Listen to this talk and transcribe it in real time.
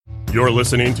You're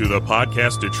listening to the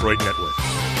Podcast Detroit Network.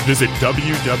 Visit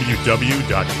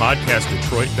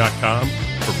www.podcastdetroit.com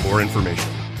for more information.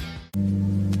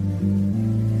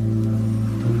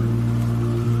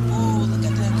 Oh, look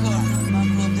at that car. I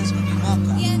grew up, this would be my car.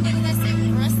 Yeah, nigga, that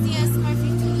same rusty ass car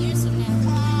 15 years from now.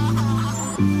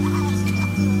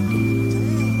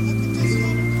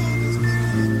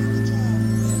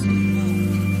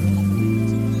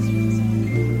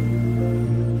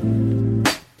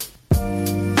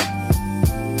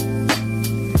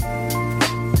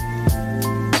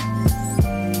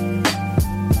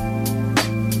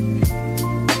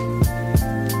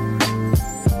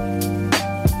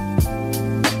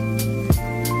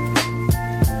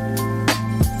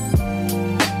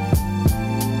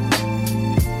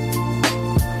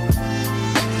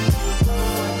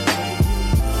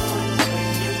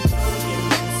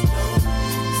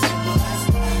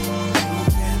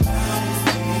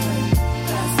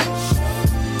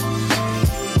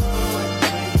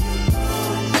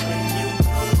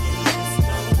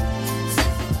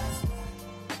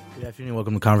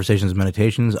 Welcome to Conversations and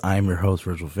Meditations. I'm your host,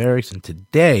 Virgil Ferrix, and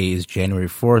today is January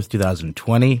 4th,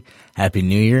 2020. Happy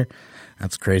New Year.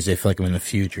 That's crazy. I feel like I'm in the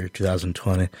future,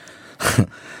 2020.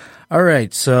 All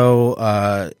right, so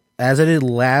as I did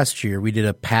last year, we did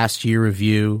a past year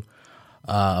review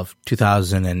of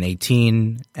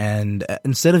 2018, and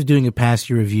instead of doing a past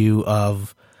year review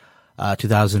of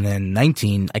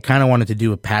 2019, I kind of wanted to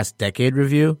do a past decade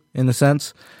review, in a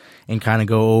sense, and kind of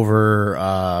go over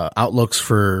outlooks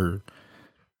for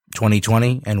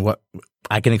 2020 and what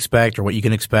I can expect or what you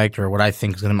can expect or what I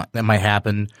think is that might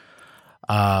happen.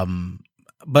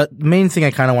 But the main thing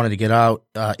I kind of wanted to get out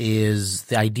is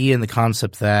the idea and the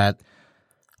concept that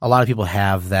a lot of people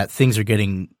have that things are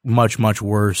getting much, much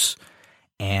worse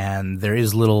and there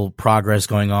is little progress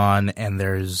going on and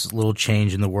there's little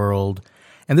change in the world.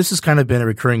 And this has kind of been a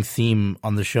recurring theme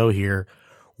on the show here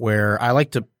where I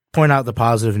like to point out the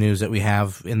positive news that we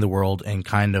have in the world and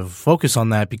kind of focus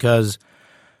on that because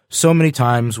so many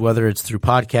times, whether it's through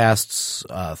podcasts,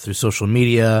 through social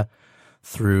media,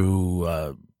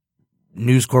 through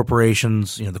news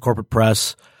corporations, the corporate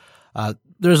press,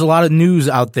 there's a lot of news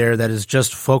out there that is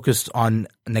just focused on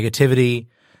negativity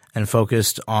and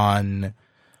focused on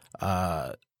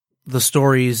the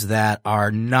stories that are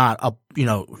not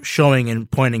showing and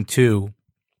pointing to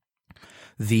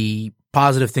the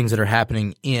positive things that are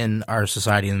happening in our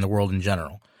society and in the world in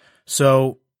general.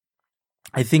 So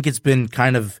I think it's been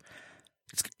kind of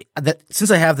that since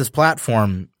I have this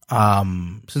platform, I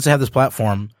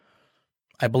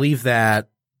believe that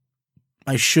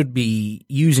I should be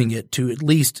using it to at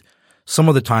least some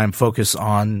of the time focus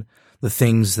on the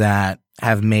things that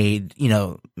have made,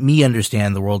 me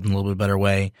understand the world in a little bit better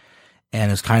way and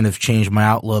has kind of changed my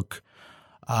outlook.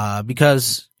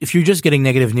 Because if you're just getting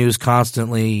negative news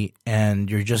constantly and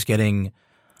you're just getting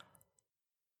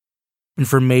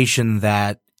information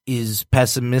that is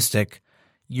pessimistic,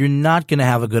 you're not going to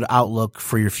have a good outlook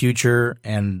for your future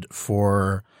and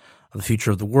for the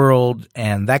future of the world.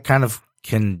 And that kind of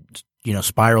can,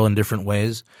 spiral in different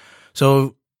ways.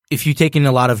 So if you take in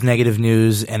a lot of negative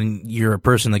news and you're a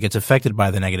person that gets affected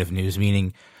by the negative news,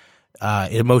 meaning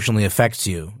it emotionally affects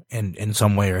you in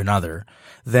some way or another,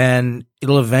 then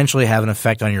it'll eventually have an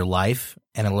effect on your life,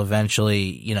 and it'll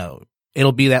eventually,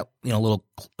 it'll be that, little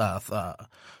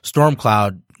storm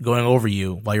cloud going over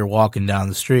you while you're walking down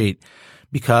the street,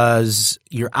 because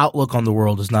your outlook on the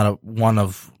world is not one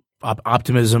of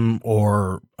optimism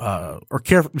or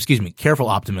careful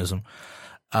optimism,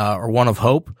 or one of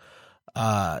hope.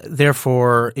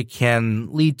 Therefore, it can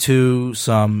lead to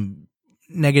some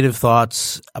negative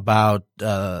thoughts about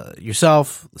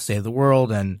yourself, the state of the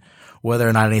world, and whether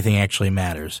or not anything actually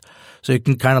matters. So it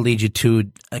can kind of lead you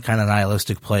to a kind of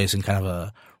nihilistic place and kind of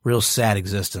a real sad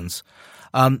existence.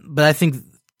 But I think,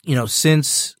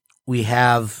 since we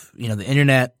have, the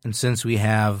internet, and since we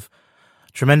have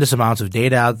tremendous amounts of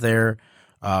data out there,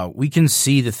 we can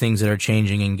see the things that are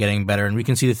changing and getting better, and we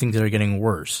can see the things that are getting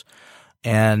worse.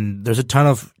 And there's a ton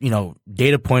of,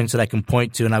 data points that I can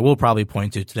point to, and I will probably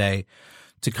point to today,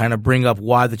 to kind of bring up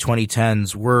why the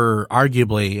 2010s were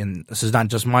arguably, and this is not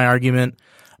just my argument,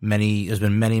 there's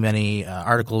been many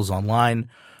articles online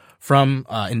from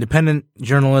independent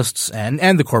journalists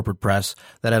and the corporate press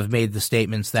that have made the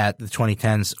statements that the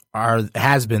 2010s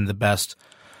has been the best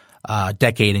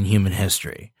decade in human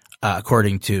history,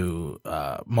 according to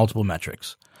multiple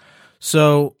metrics.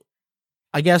 So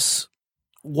I guess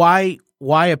why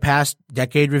a past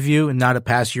decade review and not a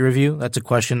past year review? That's a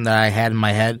question that I had in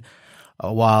my head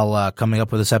while coming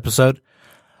up with this episode.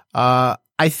 I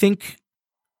think,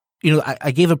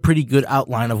 I gave a pretty good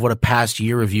outline of what a past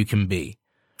year review can be,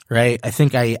 right? I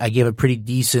think I gave a pretty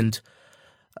decent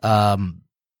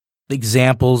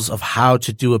examples of how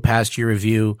to do a past year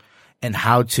review and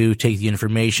how to take the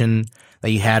information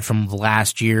that you had from the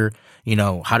last year,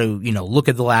 how to, look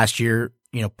at the last year,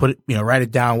 write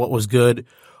it down, what was good,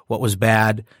 what was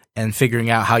bad, and figuring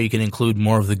out how you can include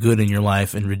more of the good in your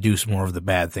life and reduce more of the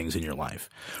bad things in your life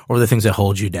or the things that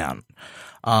hold you down.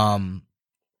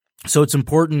 So it's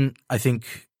important, I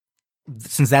think,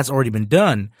 since that's already been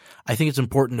done, I think it's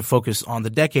important to focus on the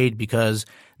decade, because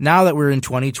now that we're in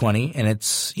 2020 and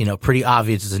it's, pretty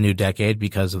obvious it's a new decade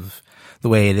because of the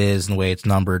way it is and the way it's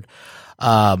numbered.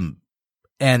 And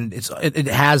it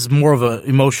has more of a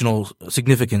emotional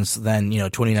significance than,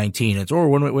 2019. It's,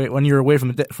 when you're away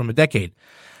from a decade,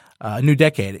 a new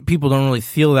decade. People don't really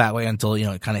feel that way until,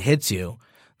 it kind of hits you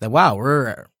that, wow,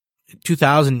 we're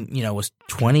 2000, was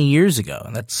 20 years ago.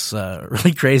 And that's,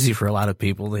 really crazy for a lot of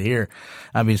people to hear.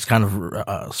 I mean, it's kind of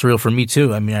surreal for me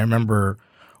too. I mean, I remember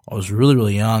I was really,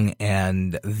 really young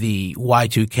and the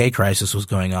Y2K crisis was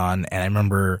going on. And I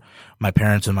remember my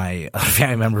parents and my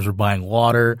family members were buying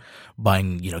water,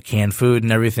 buying, canned food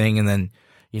and everything. And then,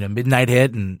 midnight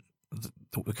hit and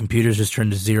the computers just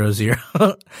turned to 00, 2000.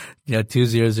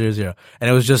 And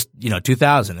it was just,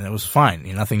 2000 and it was fine.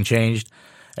 Nothing changed.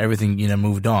 Everything,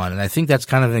 moved on. And I think that's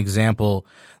kind of an example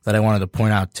that I wanted to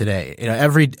point out today.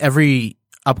 Every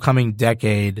upcoming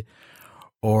decade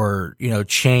or,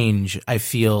 change, I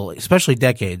feel, especially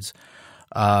decades,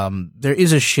 there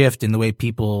is a shift in the way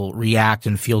people react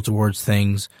and feel towards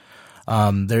things.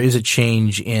 There is a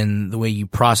change in the way you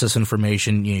process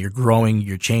information. You're growing,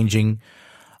 you're changing.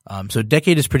 So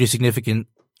decade is pretty significant.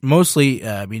 Mostly,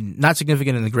 not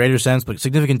significant in the greater sense, but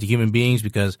significant to human beings,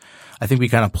 because I think we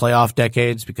kind of play off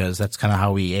decades because that's kind of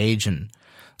how we age, and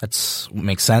that's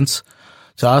makes sense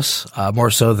to us,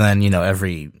 more so than,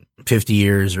 every 50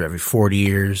 years or every 40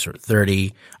 years or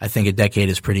 30. I think a decade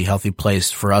is a pretty healthy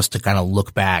place for us to kind of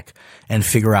look back and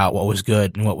figure out what was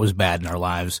good and what was bad in our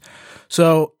lives.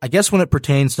 So I guess when it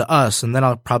pertains to us, and then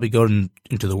I'll probably go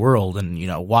into the world and,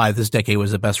 why this decade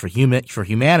was the best for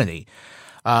humanity.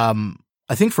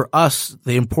 I think for us,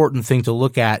 the important thing to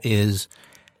look at is,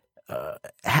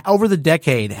 over the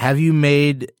decade, have you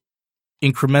made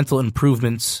incremental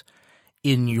improvements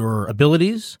in your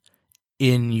abilities,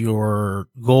 in your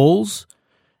goals,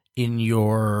 in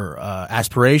your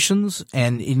aspirations,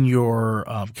 and in your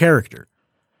character?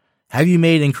 Have you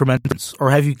made increments,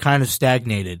 or have you kind of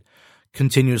stagnated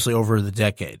continuously over the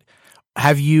decade?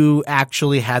 Have you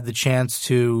actually had the chance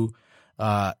to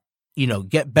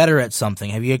get better at something?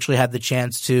 Have you actually had the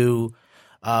chance to,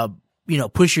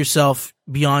 push yourself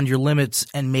beyond your limits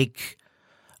and make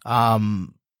a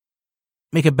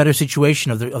better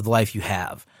situation of the life you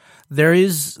have? There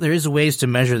is ways to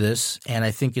measure this, and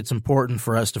I think it's important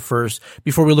for us to first,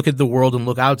 before we look at the world and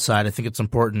look outside, I think it's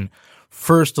important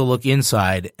first to look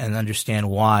inside and understand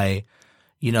why,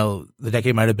 the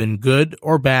decade might have been good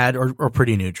or bad or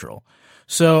pretty neutral.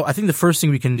 So I think the first thing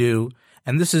we can do,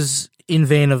 and this is in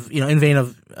vein of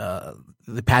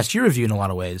the past year review in a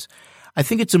lot of ways, I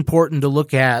think it's important to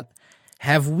look at,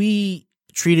 how have we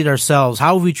treated ourselves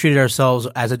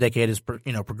as a decade has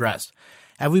progressed?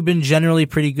 Have we been generally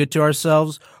pretty good to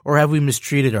ourselves, or have we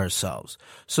mistreated ourselves?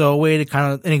 So a way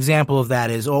to an example of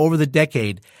that is, over the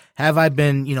decade, have I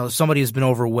been, somebody has been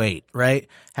overweight, right?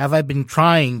 Have I been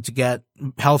trying to get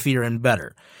healthier and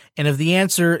better? And if the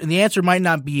answer might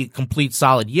not be a complete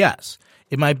solid yes.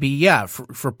 It might be, yeah,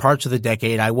 for parts of the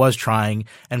decade I was trying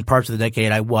and parts of the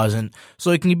decade I wasn't.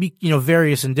 So it can be,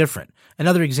 various and different.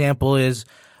 Another example is,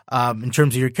 in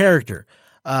terms of your character,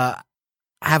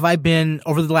 have I been,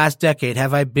 over the last decade,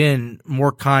 have I been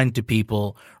more kind to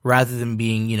people rather than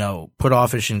being, put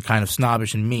offish and kind of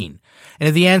snobbish and mean? And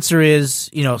if the answer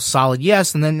is, solid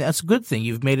yes, and then that's a good thing.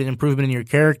 You've made an improvement in your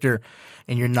character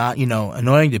and you're not,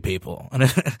 annoying to people.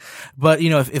 But,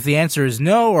 if the answer is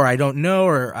no, or I don't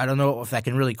know if I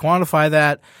can really quantify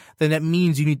that, then that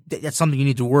means that's something you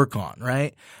need to work on,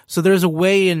 right? So there's a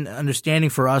way and understanding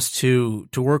for us to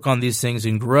work on these things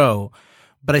and grow.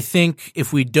 But I think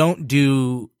if we don't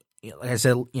do, like I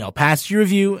said, past year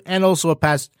review and also a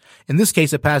past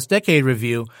decade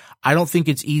review, I don't think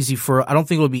it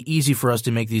will be easy for us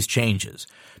to make these changes.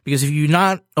 Because if you're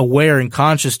not aware and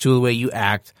conscious to the way you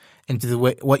act and to the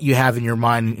way, what you have in your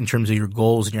mind in terms of your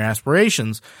goals and your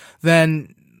aspirations,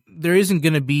 then there isn't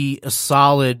going to be a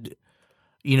solid,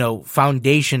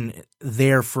 foundation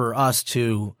there for us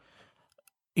to,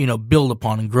 build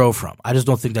upon and grow from. I just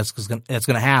don't think that's going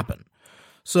to happen.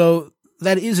 So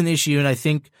that is an issue, and I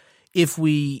think if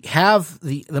we have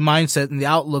the mindset and the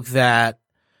outlook that,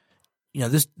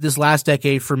 this last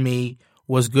decade for me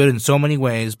was good in so many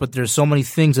ways, but there's so many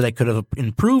things that I could have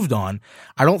improved on.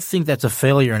 I don't think that's a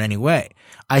failure in any way.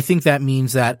 I think that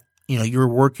means that, you're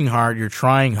working hard, you're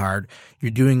trying hard,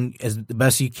 you're doing the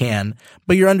best you can,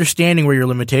 but you're understanding where your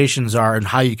limitations are and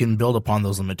how you can build upon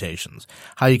those limitations,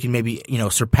 how you can maybe,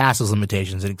 surpass those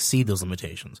limitations and exceed those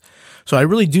limitations. So I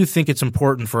really do think it's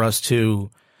important for us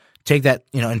to take that,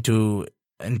 into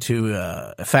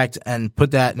effect and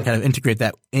put that and kind of integrate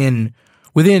that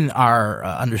within our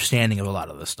understanding of a lot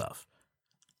of this stuff.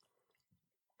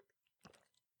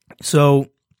 So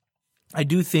I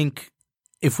do think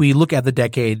if we look at the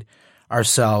decade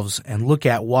ourselves and look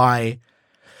at why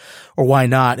or why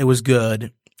not it was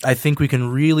good, I think we can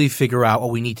really figure out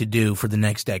what we need to do for the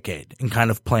next decade and kind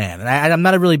of plan. And I'm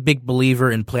not a really big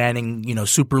believer in planning,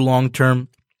 super long term,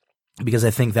 because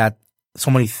I think that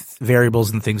so many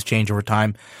variables and things change over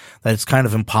time that it's kind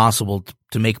of impossible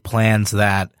to make plans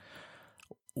that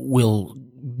will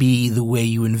be the way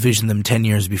you envision them 10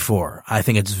 years before. I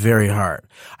think it's very hard.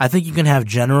 I think you can have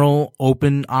general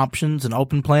open options and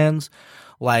open plans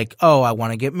like, oh, I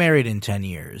want to get married in 10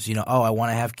 years. Oh, I want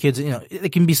to have kids.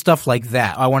 It can be stuff like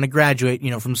that. I want to graduate,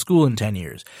 from school in 10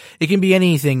 years. It can be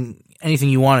anything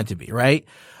you want it to be, right?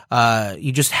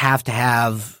 You just have to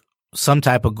have some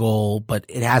type of goal, but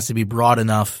it has to be broad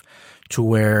enough to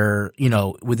where,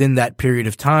 within that period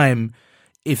of time,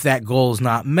 if that goal is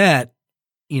not met,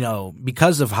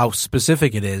 because of how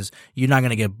specific it is, you're not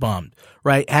going to get bummed,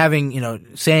 right?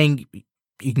 Having, saying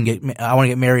I want to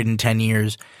get married in 10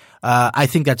 years. I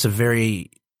think that's a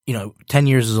very, 10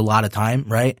 years is a lot of time,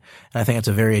 right? And I think it's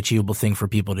a very achievable thing for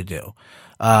people to do,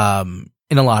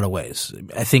 in a lot of ways.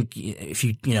 I think if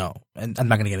and I'm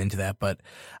not going to get into that, but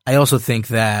I also think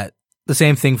that the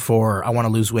same thing for, I want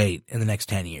to lose weight in the next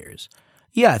 10 years.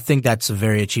 Yeah, I think that's a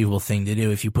very achievable thing to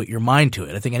do if you put your mind to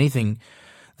it. I think anything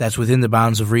that's within the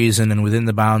bounds of reason and within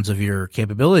the bounds of your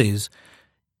capabilities,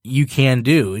 you can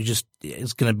do.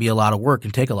 It's going to be a lot of work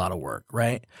and take a lot of work,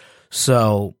 right?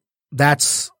 So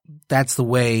that's the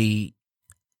way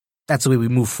we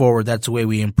move forward. That's the way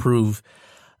we improve.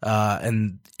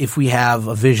 And if we have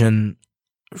a vision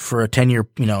for a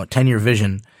 10-year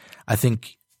vision, I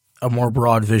think a more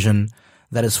broad vision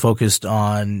that is focused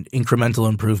on incremental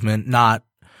improvement, not,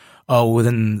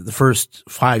 within the first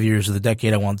 5 years of the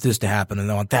decade, I want this to happen and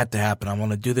I want that to happen. I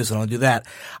want to do this and I want to do that.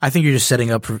 I think you're just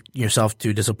setting up for yourself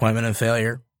to disappointment and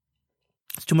failure.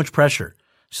 It's too much pressure.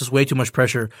 It's just way too much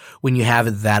pressure when you have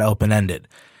it that open-ended.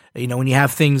 When you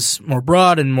have things more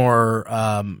broad and more,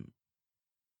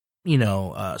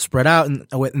 spread out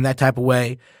in that type of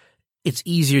way, it's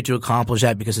easier to accomplish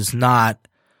that because it's not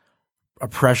a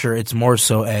pressure. It's more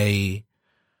so a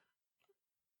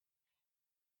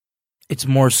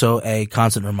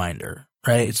constant reminder,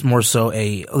 right? It's more so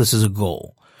this is a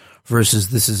goal versus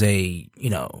this is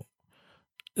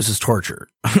this is torture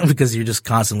because you're just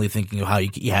constantly thinking of how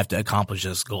you have to accomplish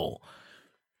this goal.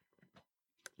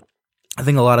 I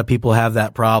think a lot of people have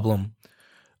that problem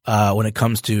when it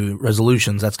comes to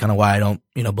resolutions. That's kind of why I don't,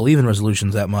 believe in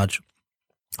resolutions that much.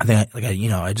 I think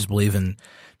I just believe in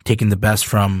taking the best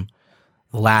from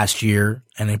the last year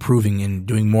and improving and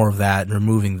doing more of that and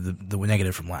removing the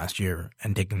negative from last year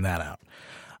and taking that out.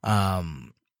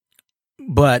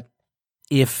 But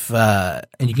if and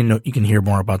you can hear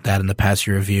more about that in the past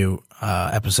year review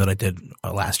episode I did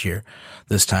last year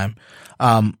this time.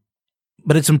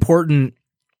 But it's important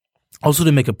also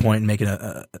to make a point and make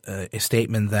a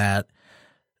statement that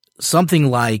something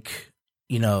like,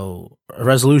 a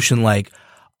resolution like,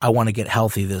 I want to get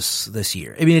healthy this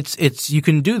year. I mean, it's you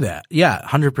can do that. Yeah,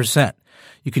 100%.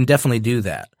 You can definitely do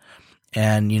that.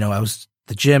 And, I was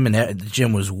the gym and the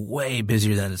gym was way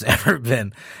busier than it's ever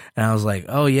been. And I was like,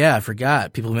 oh yeah, I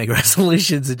forgot. People make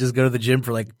resolutions and just go to the gym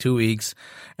for like 2 weeks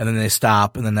and then they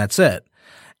stop and then that's it.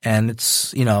 And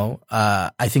it's,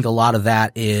 I think a lot of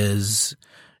that is,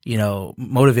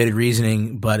 motivated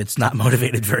reasoning, but it's not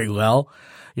motivated very well.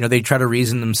 They try to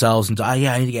reason themselves into,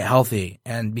 I need to get healthy.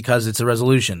 And because it's a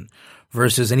resolution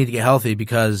versus I need to get healthy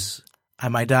because I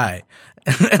might die.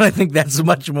 And I think that's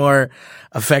much more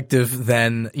effective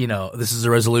than, this is a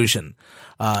resolution.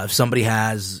 If somebody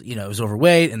has, is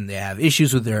overweight and they have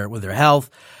issues with their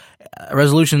health, a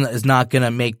resolution is not going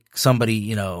to make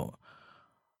somebody,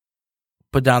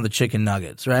 put down the chicken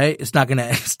nuggets, right? It's not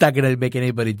gonna make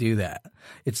anybody do that.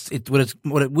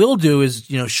 What it will do is,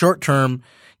 short term,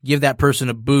 give that person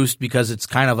a boost because it's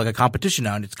kind of like a competition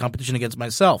now, and it's competition against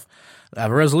myself. I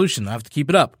have a resolution. I have to keep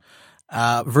it up.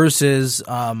 Versus,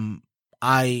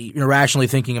 I rationally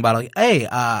thinking about like, hey,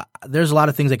 there's a lot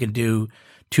of things I can do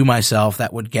to myself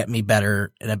that would get me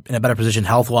better in a better position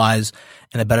health wise,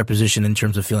 in a better position in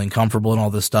terms of feeling comfortable and all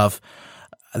this stuff.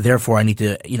 therefore I need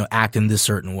to, act in this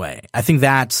certain way. I think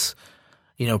that's,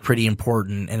 pretty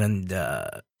important. And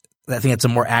I think that's a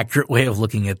more accurate way of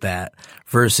looking at that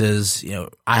versus,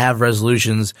 I have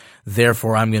resolutions,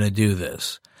 therefore I'm going to do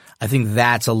this. I think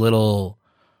that's I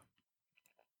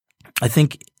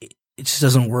think it just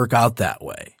doesn't work out that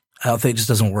way. I don't think it just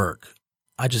doesn't work.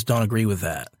 I just don't agree with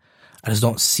that. I just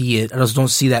don't see it. I just don't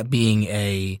see that being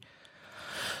a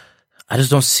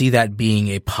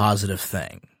positive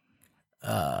thing,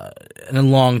 and a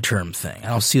long-term thing. I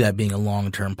don't see that being a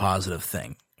long-term positive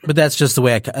thing. But that's just the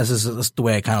way that's the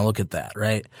way I kind of look at that,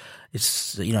 right?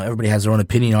 It's, everybody has their own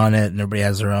opinion on it, and everybody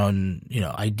has their own,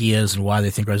 ideas and why they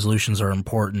think resolutions are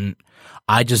important.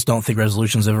 I just don't think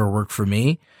resolutions ever work for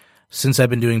me. Since I've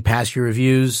been doing past year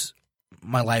reviews,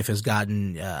 my life has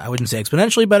gotten, I wouldn't say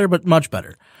exponentially better, but much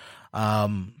better.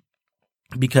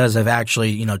 Because I've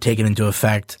actually, taken into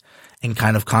effect and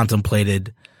kind of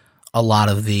contemplated a lot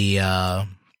of the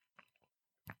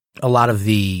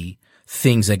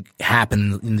things that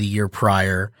happened in the year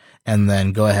prior, and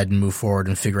then go ahead and move forward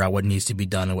and figure out what needs to be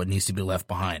done and what needs to be left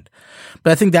behind.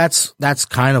 But I think that's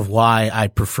kind of why I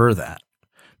prefer that,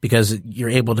 because you're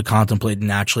able to contemplate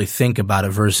and actually think about it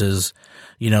versus,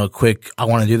 quick, I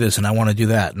want to do this and I want to do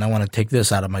that and I want to take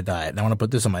this out of my diet and I want to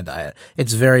put this on my diet.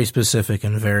 It's very specific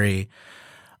and very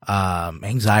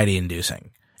anxiety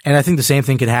inducing. And I think the same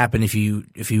thing can happen if you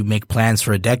make plans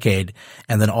for a decade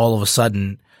and then all of a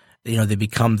sudden, they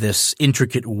become this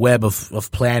intricate web of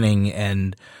planning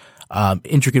and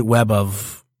intricate web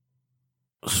of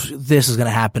this is going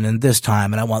to happen in this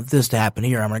time and I want this to happen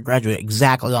here. I'm going to graduate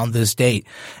exactly on this date.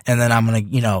 And then I'm going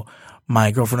to,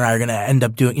 my girlfriend and I are going to end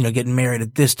up doing, getting married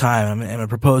at this time. I'm going to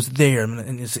propose there.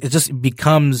 And it just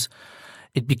becomes,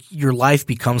 your life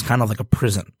becomes kind of like a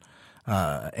prison.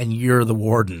 And you're the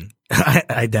warden,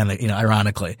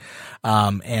 ironically.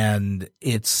 And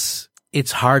it's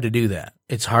hard to do that.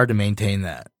 It's hard to maintain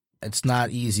that. It's not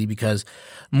easy because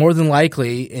more than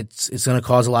likely it's going to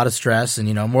cause a lot of stress,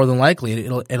 and more than likely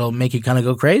it'll make you kind of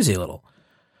go crazy a little,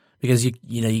 because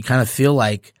you kind of feel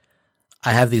like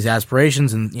I have these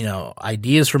aspirations and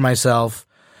ideas for myself,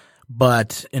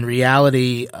 but in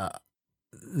reality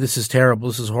this is terrible,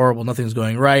 this is horrible, nothing's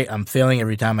going right, I'm failing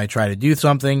every time I try to do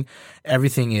something,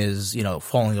 everything is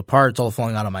falling apart, it's all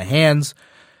falling out of my hands.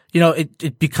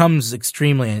 It becomes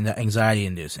extremely anxiety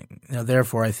inducing.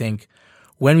 Therefore, I think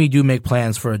when we do make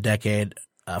plans for the decade,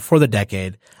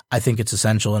 I think it's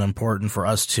essential and important for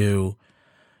us to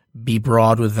be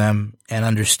broad with them and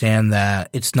understand that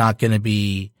it's not going to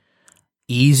be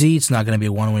easy. It's not going to be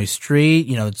a one-way street.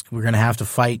 We're going to have to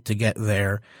fight to get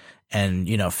there and,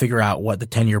 figure out what the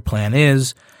 10-year plan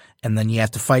is. And then you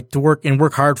have to fight to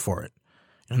work hard for it.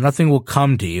 Nothing will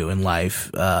come to you in life.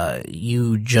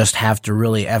 You just have to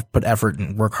really put effort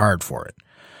and work hard for it.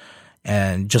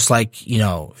 And just like,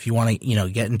 if you want to,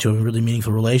 get into a really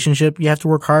meaningful relationship, you have to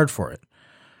work hard for it.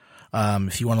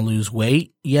 If you want to lose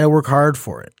weight, you got to work hard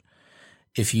for it.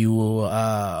 If you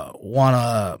want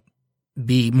to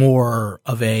be more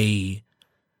of a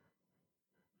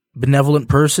benevolent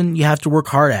person, you have to work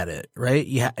hard at it, right?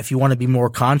 If you want to be more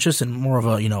conscious and more of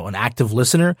a, an active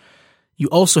listener, you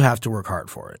also have to work hard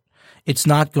for it. It's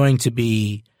not going to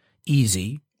be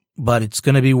easy, but it's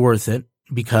going to be worth it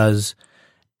because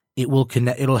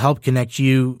it'll help connect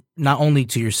you not only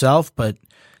to yourself, but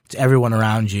to everyone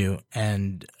around you.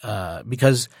 And,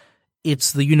 because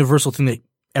it's the universal thing that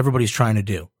everybody's trying to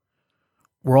do.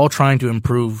 We're all trying to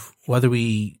improve, whether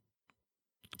we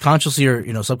consciously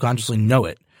or, subconsciously know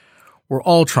it. We're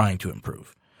all trying to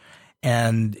improve.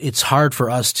 And it's hard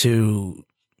for us to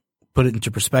put it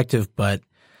into perspective, but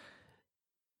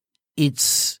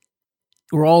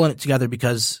we're all in it together,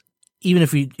 because even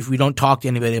if we don't talk to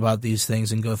anybody about these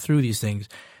things and go through these things,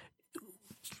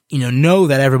 know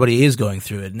that everybody is going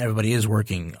through it and everybody is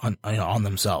working on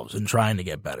themselves and trying to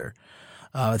get better.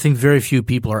 I think very few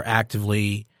people are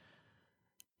actively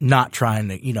not trying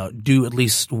to, do at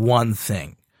least one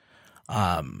thing.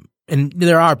 And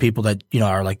there are people that,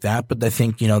 are like that, but I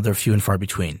think, they're few and far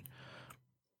between.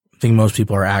 I think most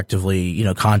people are actively,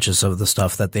 conscious of the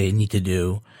stuff that they need to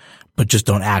do, but just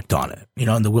don't act on it.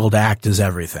 And the will to act is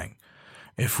everything.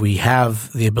 If we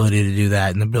have the ability to do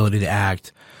that and the ability to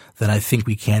act, then I think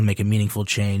we can make a meaningful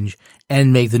change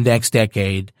and make the next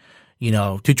decade,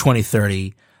 to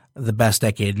 2030, the best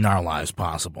decade in our lives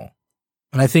possible.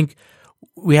 And I think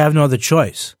we have no other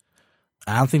choice.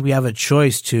 I don't think we have a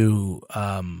choice to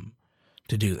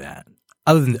do that,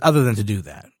 other than to do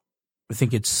that. I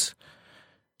think it's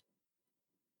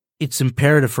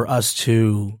imperative for us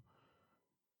to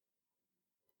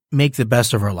make the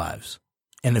best of our lives.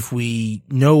 And if we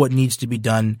know what needs to be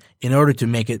done in order to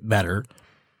make it better,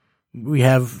 we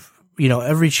have,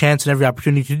 every chance and every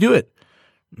opportunity to do it.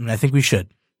 And I think we should.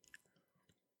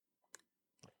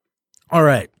 All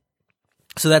right.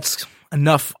 So that's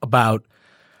enough about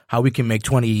how we can make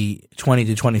 2020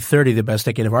 to 2030 the best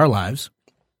decade of our lives.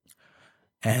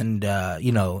 And,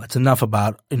 it's enough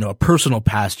about, a personal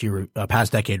past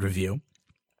decade review.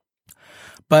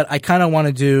 But I kind of want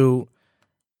to do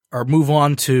or move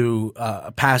on to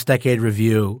a past decade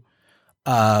review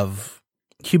of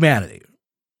humanity,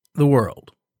 the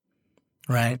world,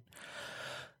 right?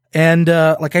 And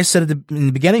like I said in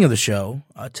the beginning of the show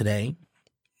today,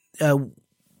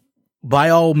 by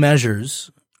all measures,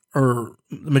 or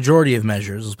the majority of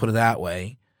measures, let's put it that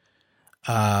way,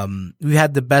 we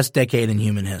had the best decade in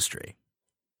human history.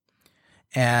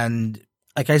 And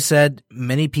like I said,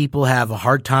 many people have a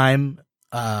hard time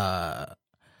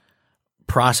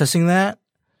processing that.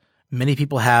 Many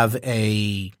people have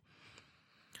a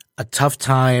tough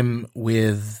time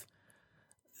with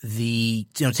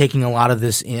taking a lot of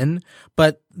this in,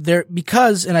 but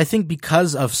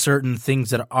because of certain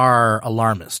things that are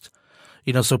alarmist,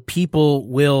 so people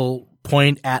will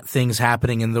point at things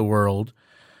happening in the world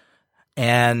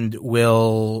and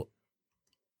will,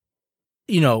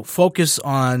 focus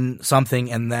on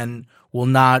something and then will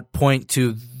not point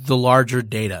to the larger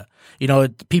data.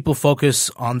 People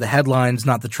focus on the headlines,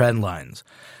 not the trend lines.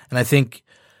 And I think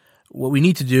what we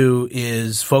need to do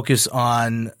is focus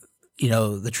on,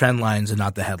 the trend lines and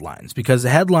not the headlines, because the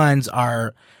headlines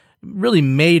are really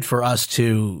made for us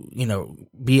to,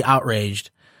 be outraged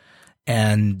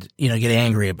and, get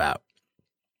angry about.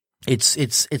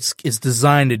 It's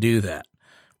designed to do that.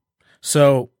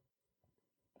 So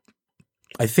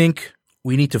I think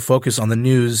we need to focus on the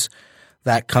news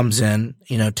that comes in,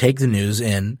 take the news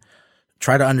in,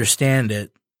 try to understand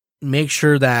it, make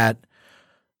sure that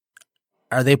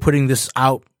are they putting this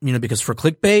out, because for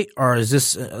clickbait, or is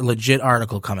this a legit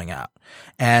article coming out?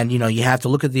 And, you have to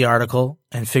look at the article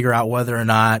and figure out whether or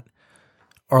not,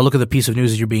 or look at the piece of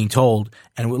news that you're being told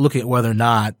and look at whether or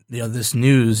not, this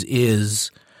news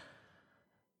is,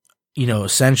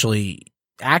 essentially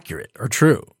accurate or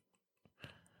true.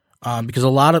 Because a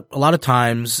lot of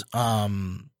times,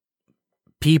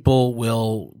 people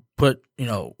will put,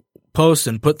 post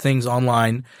and put things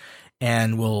online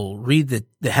and will read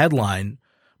the headline,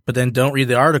 but then don't read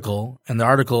the article, and the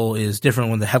article is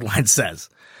different when the headline says.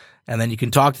 And then you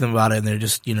can talk to them about it, and they're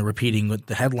just, repeating what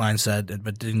the headline said,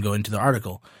 but didn't go into the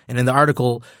article. And in the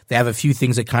article, they have a few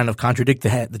things that kind of contradict the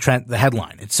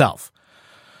headline itself.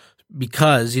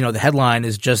 Because, the headline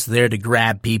is just there to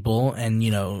grab people and,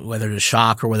 whether to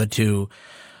shock or whether to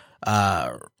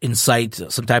incite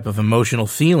some type of emotional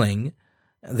feeling.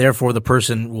 Therefore, the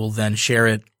person will then share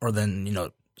it or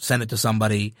then, send it to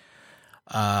somebody.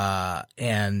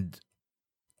 And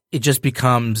it just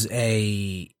becomes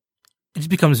very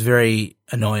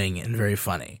annoying and very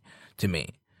funny to me.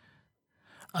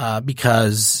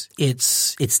 Because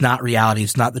it's not reality.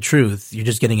 It's not the truth. You're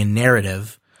just getting a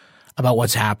narrative about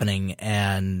what's happening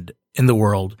and in the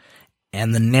world.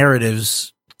 And the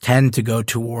narratives tend to go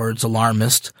towards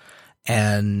alarmist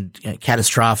and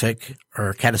catastrophic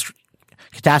or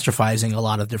catastrophizing a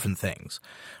lot of different things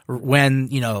when,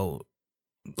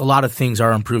 a lot of things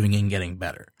are improving and getting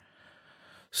better.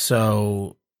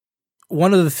 So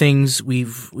one of the things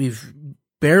we've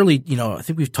barely, I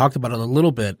think we've talked about it a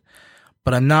little bit,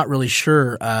 but I'm not really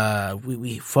sure.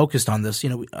 We focused on this,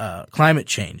 climate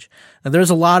change. Now,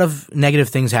 there's a lot of negative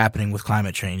things happening with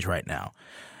climate change right now.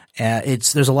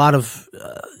 There's a lot of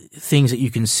things that you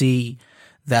can see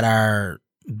that are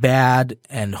bad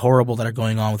and horrible that are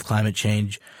going on with climate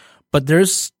change, but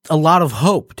there's a lot of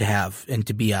hope to have and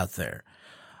to be out there.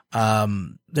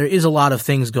 There is a lot of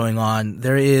things going on.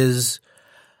 There is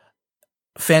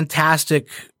fantastic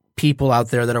people out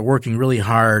there that are working really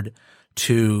hard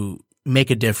to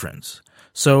make a difference.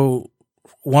 So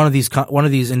one of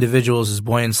these individuals is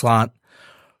Boyan Slant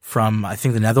from, I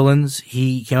think, the Netherlands.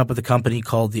 He came up with a company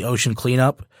called the Ocean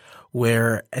Cleanup,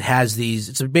 where it has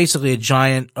it's basically a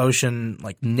giant ocean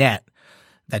net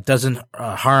that doesn't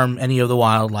harm any of the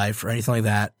wildlife or anything like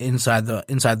that inside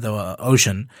the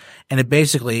ocean. And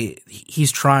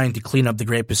he's trying to clean up the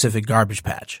Great Pacific Garbage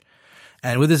Patch.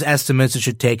 And with his estimates, it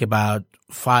should take about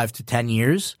 5 to 10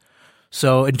 years.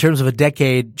 So in terms of a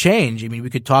decade change, we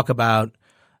could talk about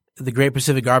the Great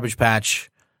Pacific Garbage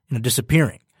Patch,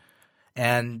 disappearing.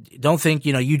 And don't think,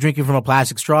 you drinking from a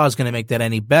plastic straw is going to make that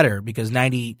any better, because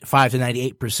 95 to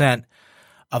 98%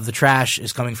 of the trash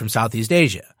is coming from Southeast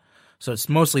Asia. So it's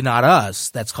mostly not us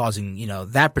that's causing,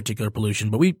 that particular pollution,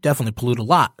 but we definitely pollute a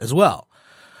lot as well.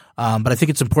 But I think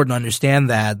it's important to understand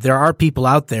that there are people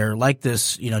out there like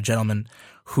this, gentleman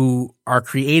who are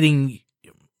creating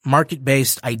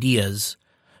market-based ideas,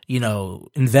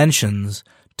 inventions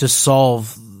to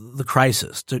solve the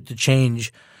crisis, to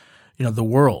change, the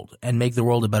world and make the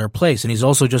world a better place. And he's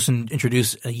also just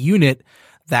introduced a unit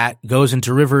that goes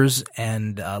into rivers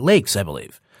and lakes, I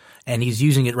believe. And he's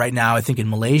using it right now, I think, in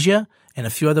Malaysia and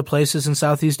a few other places in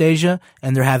Southeast Asia.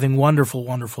 And they're having wonderful,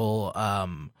 wonderful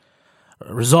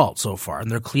results so far.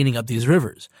 And they're cleaning up these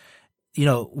rivers.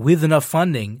 With enough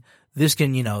funding, this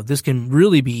can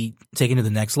really be taken to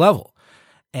the next level.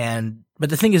 But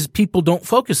the thing is, people don't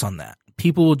focus on that.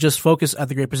 People will just focus at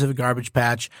the Great Pacific Garbage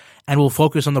Patch and will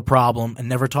focus on the problem and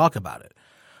never talk about it.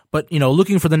 But,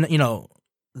 looking for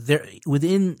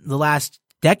within the last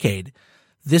decade,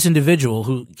 this individual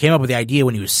who came up with the idea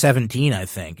when he was 17, I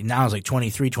think, and now he's like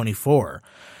 23, 24.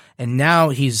 And now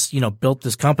he's, built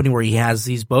this company where he has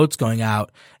these boats going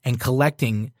out and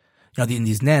collecting, in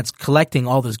these nets, collecting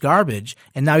all this garbage.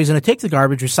 And now he's going to take the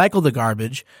garbage, recycle the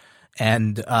garbage,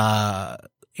 and,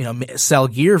 sell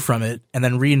gear from it and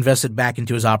then reinvest it back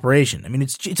into his operation. I mean,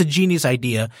 it's a genius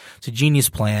idea. It's a genius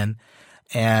plan.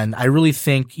 And I really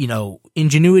think,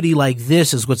 ingenuity like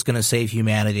this is what's going to save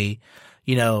humanity.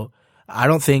 I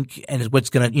don't think, and what's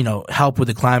going to, help with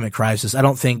the climate crisis. I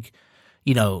don't think,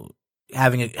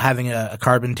 having a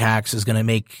carbon tax is going to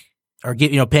make, or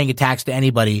paying a tax to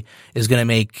anybody is going to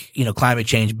make, climate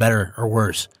change better or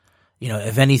worse.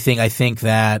 If anything, I think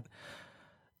that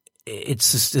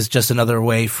it's just another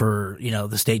way for,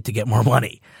 the state to get more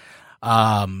money.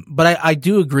 But I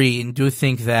do agree and do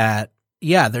think that,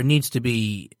 there needs to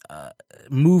be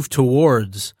move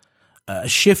towards a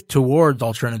shift towards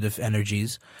alternative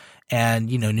energies and,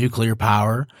 nuclear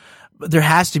power. But there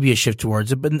has to be a shift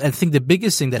towards it. But I think the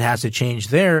biggest thing that has to change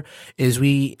there is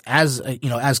we, as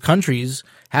countries,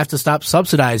 have to stop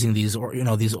subsidizing these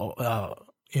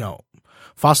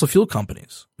fossil fuel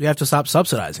companies. We have to stop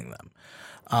subsidizing them.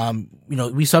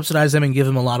 We subsidize them and give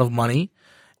them a lot of money,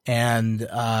 and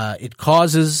it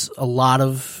causes a lot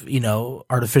of,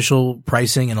 artificial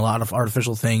pricing and a lot of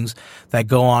artificial things that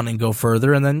go on and go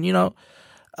further. And then,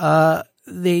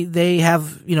 they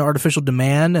have, artificial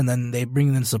demand, and then they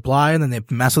bring in supply, and then they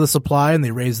mess with the supply and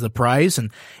they raise the price,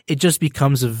 and it just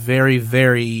becomes a very,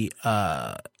 very,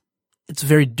 it's a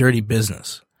very dirty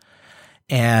business.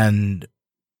 And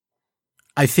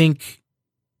I think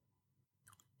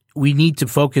we need to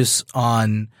focus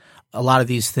on a lot of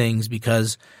these things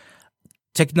because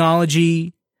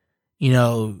technology,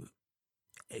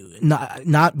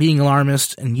 not being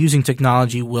alarmist and using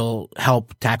technology will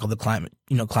help tackle the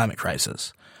climate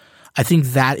crisis. I think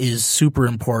that is super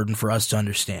important for us to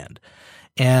understand.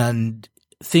 And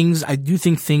I do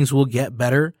think things will get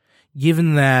better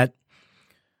given that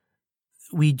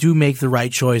we do make the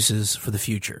right choices for the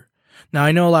future. Now,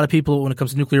 I know a lot of people, when it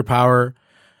comes to nuclear power,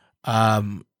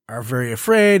 are very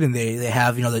afraid, and they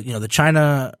have, the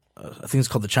China, I think it's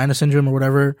called the China syndrome or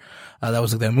whatever. That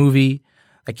was like that movie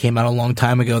that came out a long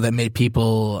time ago that made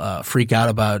people, freak out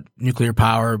about nuclear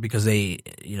power because they,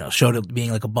 showed it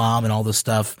being like a bomb and all this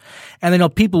stuff. And then,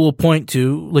 people will point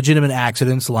to legitimate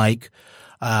accidents like,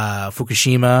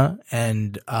 Fukushima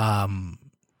and,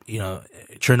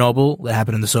 Chernobyl that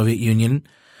happened in the Soviet Union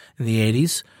in the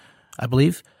 80s, I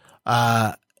believe.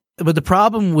 But the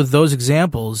problem with those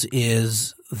examples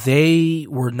is they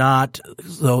were not.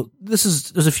 So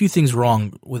there's a few things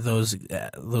wrong with those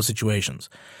situations.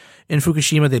 In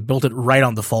Fukushima, they built it right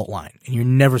on the fault line, and you're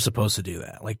never supposed to do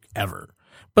that, like ever.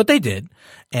 But they did,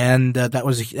 and that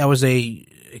was a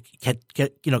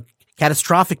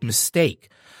catastrophic mistake.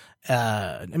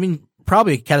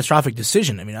 Probably a catastrophic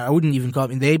decision. I wouldn't even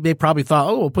call it. They probably thought,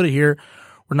 oh, we'll put it here.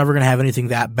 We're never going to have anything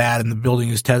that bad, and the building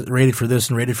is rated for this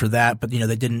and rated for that. But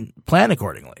they didn't plan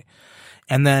accordingly.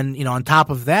 And then on top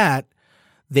of that,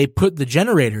 they put the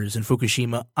generators in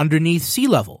Fukushima underneath sea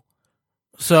level.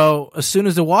 So as soon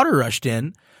as the water rushed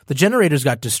in, the generators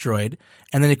got destroyed,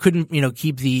 and then they couldn't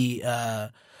keep the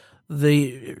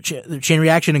chain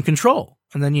reaction in control.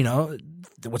 And then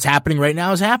what's happening right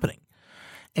now is happening.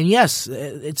 And yes,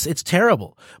 it's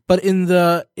terrible. But in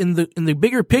the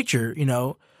bigger picture,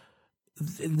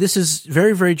 this is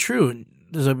very, very true.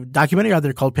 There's a documentary out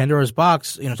there called Pandora's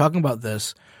Box, talking about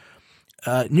this.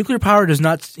 Nuclear power does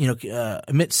not,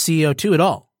 emit CO2 at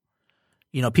all.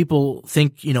 People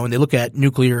think, when they look at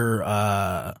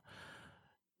nuclear,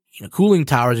 cooling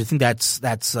towers, they think that's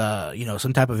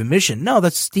some type of emission. No,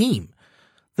 that's steam.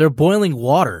 They're boiling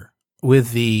water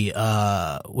with the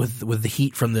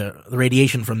heat from the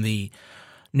radiation from the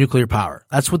nuclear power.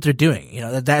 That's what they're doing.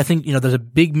 I think, there's a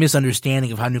big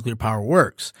misunderstanding of how nuclear power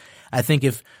works. I think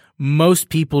if most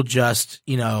people just,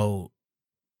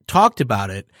 talked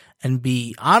about it and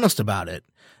be honest about it,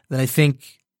 then I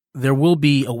think there will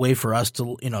be a way for us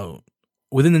to,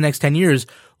 within the next 10 years,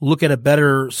 look at a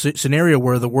better scenario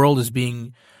where the world is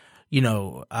being,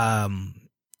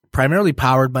 primarily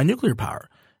powered by nuclear power,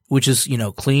 which is,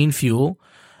 clean fuel.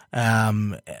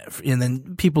 And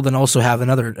then people then also have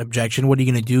another objection. What are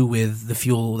you going to do with the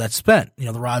fuel that's spent?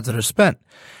 The rods that are spent.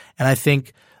 And I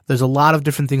think there's a lot of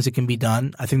different things that can be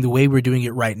done. I think the way we're doing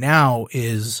it right now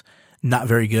is not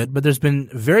very good, but there's been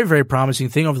very, very promising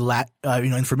thing over the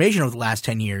information over the last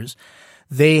 10 years.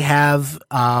 There has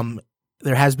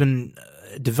been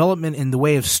development in the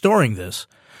way of storing this.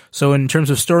 So in terms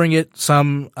of storing it,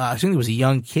 I think it was a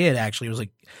young kid actually, it was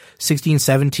like 16,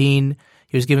 17.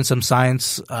 He was given some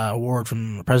science award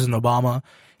from President Obama.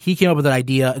 He came up with an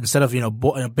idea, instead of,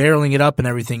 barreling it up and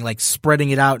everything, like spreading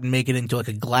it out and make it into like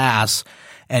a glass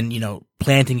and,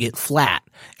 planting it flat.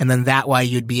 And then that way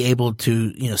you'd be able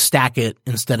to, stack it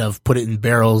instead of put it in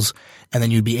barrels. And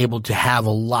then you'd be able to have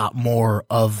a lot more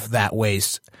of that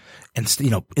waste and,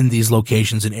 in these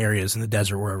locations and areas in the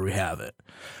desert, wherever we have it,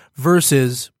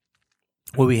 versus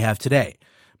what we have today.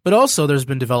 But also there's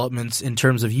been developments in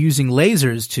terms of using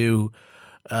lasers to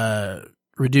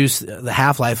reduce the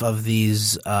half-life of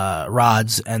these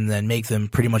rods and then make them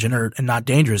pretty much inert and not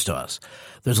dangerous to us.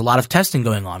 There's a lot of testing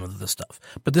going on with this stuff.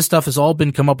 But this stuff has all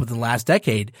been come up with in the last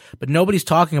decade, but nobody's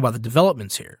talking about the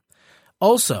developments here.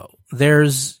 Also,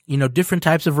 there's, different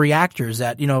types of reactors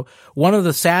that, one of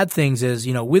the sad things is,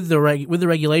 with the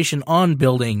regulation on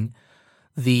building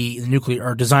the nuclear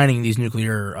or designing these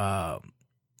nuclear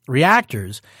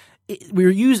reactors, a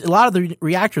lot of the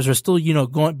reactors are still,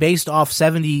 going based off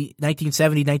 1970,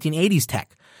 1980s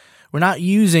tech. We're not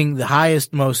using the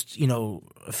highest, most,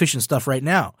 efficient stuff right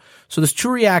now. So there's 2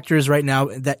 reactors right now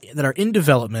that are in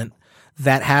development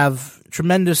that have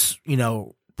tremendous,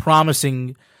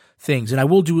 promising things. And I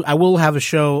will have a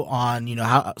show on,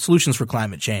 how solutions for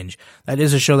climate change. That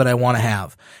is a show that I want to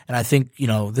have. And I think,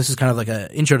 this is kind of like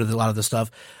an intro to a lot of this stuff.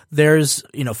 There's,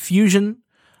 fusion,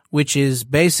 which is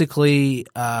basically,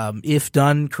 if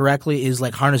done correctly, is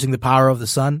like harnessing the power of the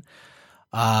sun.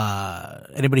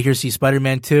 Anybody here see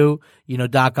Spider-Man 2?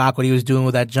 Doc Ock, what he was doing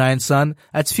with that giant sun?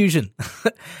 That's fusion.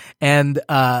 And,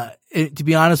 to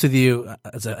be honest with you,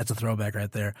 that's a throwback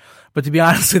right there. But to be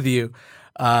honest with you,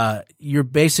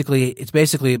 it's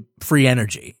basically free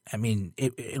energy. I mean,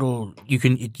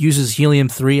 it uses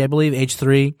helium-3, I believe,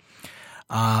 H3.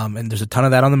 And there's a ton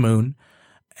of that on the moon.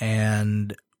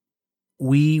 And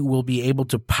we will be able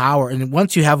to power, and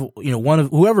once you have,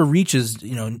 whoever reaches,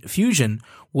 fusion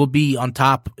will be on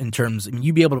top in terms,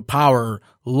 you'll be able to power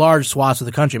large swaths of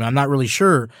the country. I'm not really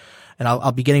sure, and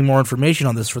I'll be getting more information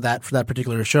on this for that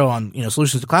particular show on,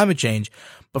 solutions to climate change.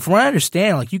 But from what I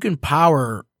understand, you can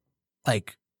power, a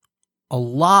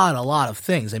lot of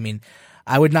things. I mean,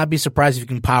 I would not be surprised if you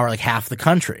can power half the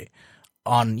country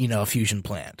on, a fusion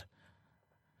plant.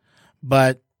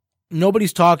 But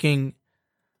nobody's talking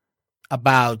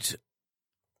about,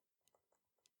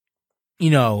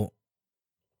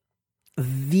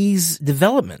 these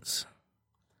developments.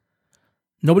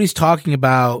 Nobody's talking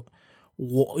about,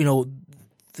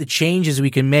 the changes we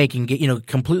can make and get,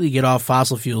 completely get off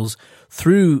fossil fuels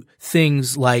through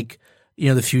things like,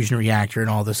 the fusion reactor and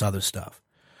all this other stuff.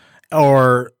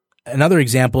 Or another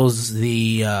example is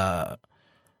I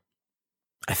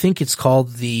think it's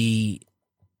called the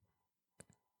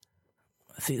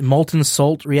molten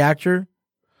salt reactor.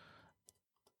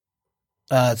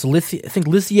 It's a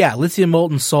lithium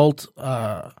molten salt.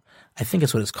 I think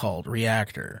that's what it's called,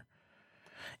 reactor.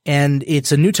 And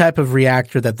it's a new type of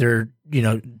reactor that they're,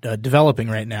 developing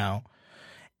right now.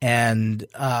 And,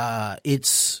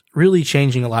 it's really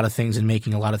changing a lot of things and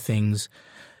making a lot of things,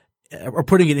 or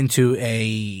putting it into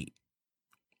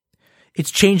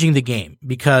it's changing the game,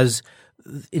 because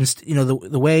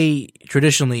the way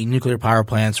traditionally nuclear power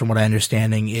plants, from what I'm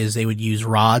understanding, is they would use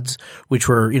rods, which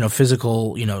were,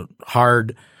 physical,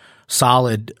 hard,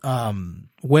 solid,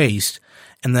 waste.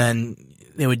 And then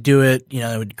they would do it,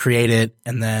 they would create it,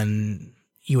 and then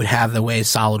you would have the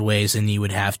solid waste, and you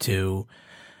would have to,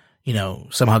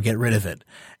 somehow get rid of it.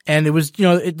 And it was,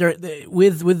 with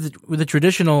the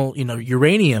traditional,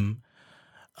 uranium,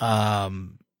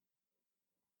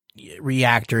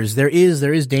 reactors, there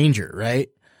is danger, right?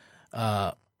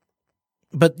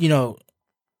 But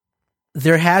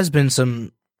there has been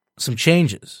some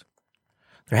changes.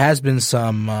 There has been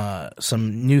some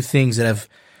new things that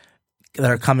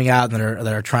are coming out and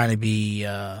that are trying to be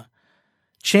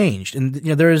changed. And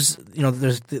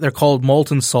they're called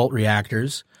molten salt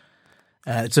reactors.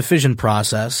 It's a fission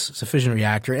process. It's a fission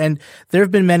reactor, and there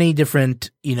have been many different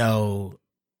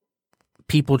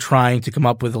people trying to come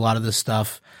up with a lot of this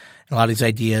stuff. a lot of these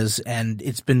ideas, and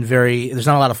there's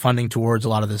not a lot of funding towards a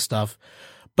lot of this stuff,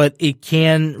 but it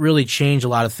can really change a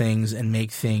lot of things and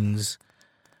make things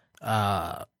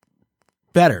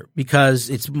better because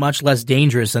it's much less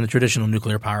dangerous than the traditional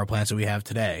nuclear power plants that we have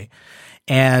today.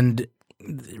 And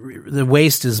the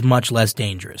waste is much less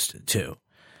dangerous too.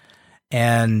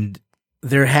 And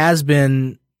there has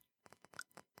been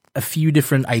a few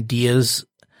different ideas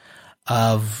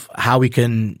of how we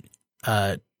can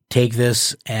take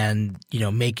this and,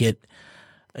 make it,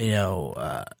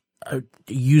 a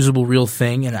usable real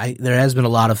thing. And there has been a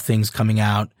lot of things coming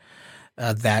out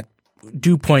that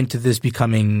do point to this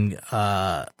becoming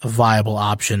a viable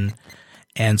option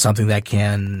and something that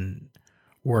can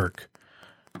work.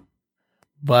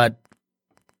 But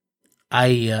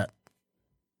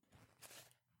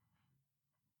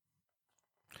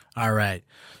all right.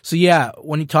 So yeah,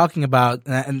 when you're talking about,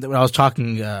 and when I was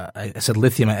talking, I said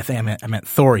lithium, I think I meant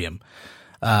thorium,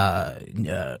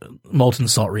 molten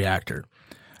salt reactor.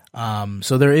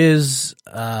 So there is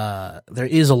a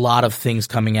lot of things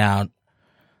coming out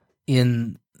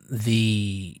in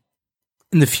the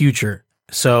future.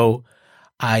 So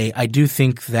I do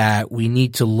think that we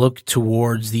need to look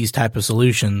towards these type of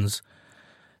solutions,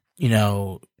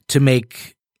 to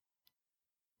make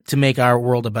our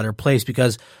world a better place,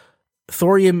 because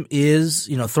thorium is,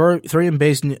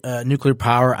 thorium-based nuclear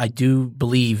power, I do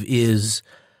believe is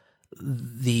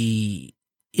the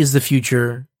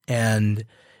future, and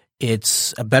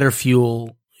it's a better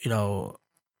fuel,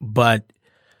 but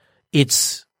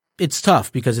it's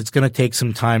tough because it's going to take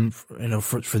some time,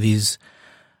 for these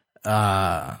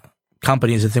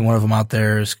companies. I think one of them out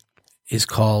there is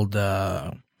called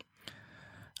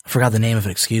I forgot the name of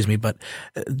it, excuse me, but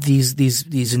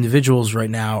these individuals right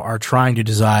now are trying to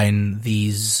design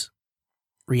these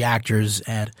reactors,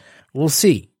 and we'll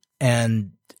see.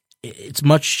 And I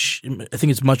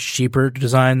think it's much cheaper to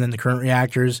design than the current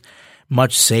reactors,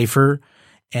 much safer,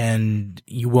 and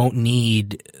you won't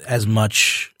need as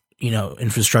much,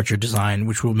 infrastructure design,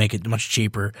 which will make it much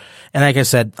cheaper. And like I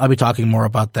said, I'll be talking more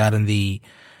about that in the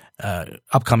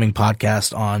upcoming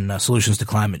podcast on solutions to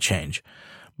climate change.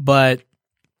 But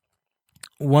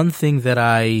one thing that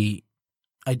I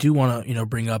do want to,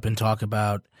 bring up and talk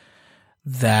about,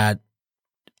 that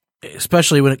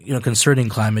especially when, concerning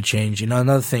climate change,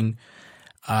 another thing,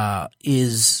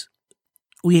 is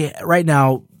right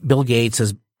now, Bill Gates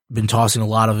has been tossing a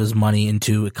lot of his money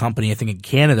into a company, I think in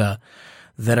Canada,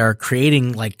 that are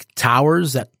creating like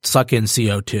towers that suck in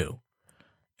CO2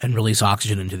 and release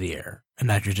oxygen into the air and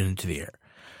nitrogen into the air.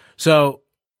 So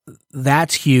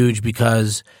that's huge,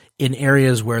 because in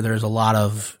areas where there's a lot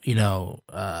of, CO2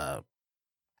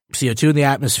 in the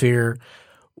atmosphere,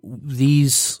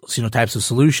 these, types of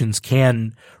solutions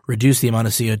can reduce the amount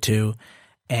of CO2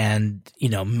 and,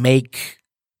 make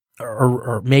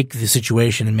the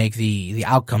situation and make the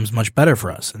outcomes much better for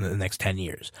us in the next 10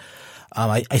 years.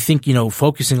 I think,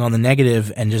 focusing on the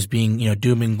negative and just being,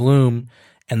 doom and gloom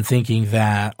and thinking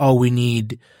that, we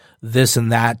need this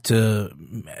and that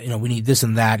we need this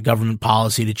and that government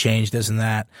policy to change this and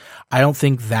that. I don't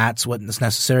think that's what is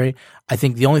necessary. I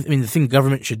think the thing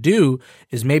government should do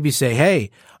is maybe say, hey,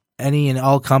 any and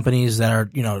all companies that are,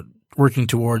 working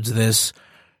towards this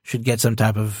should get some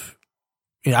type of,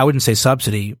 I wouldn't say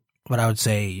subsidy, but I would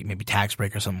say maybe tax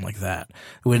break or something like that.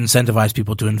 It would incentivize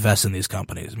people to invest in these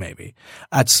companies, maybe.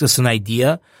 That's just an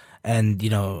idea. And,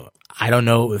 I don't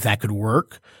know if that could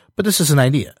work, but this is an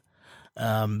idea.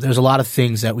 There's a lot of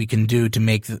things that we can do to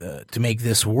make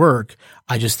this work.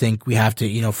 I just think we have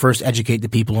to, first educate the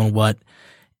people on what,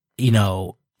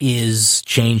 is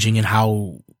changing and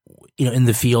how, in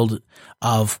the field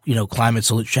of, climate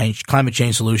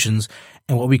change solutions,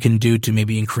 and what we can do to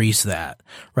maybe increase that,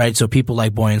 right? So people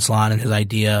like Boyan Slan and his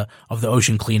idea of the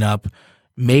ocean cleanup,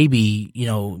 maybe,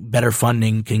 better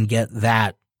funding can get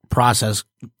that process,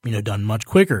 done much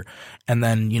quicker. And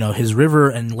then, his river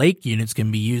and lake units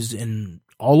can be used in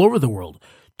all over the world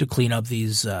to clean up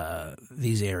these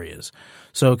areas.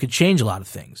 So it could change a lot of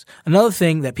things. Another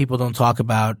thing that people don't talk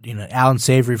about, Alan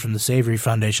Savory from the Savory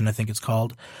Foundation, I think it's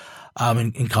called,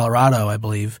 in Colorado, I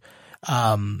believe,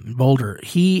 Boulder.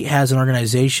 He has an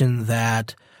organization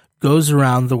that goes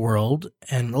around the world,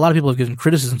 and a lot of people have given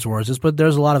criticism towards this, but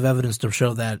there's a lot of evidence to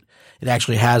show that it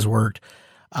actually has worked.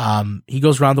 He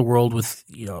goes around the world with,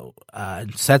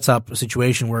 and sets up a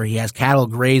situation where he has cattle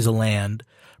graze a land,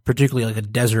 particularly like a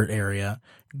desert area,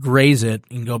 graze it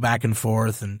and go back and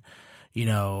forth and,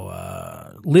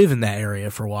 live in that area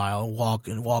for a while, walk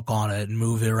on it and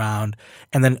move it around.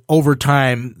 And then over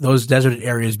time, those desert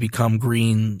areas become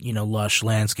green, lush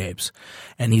landscapes.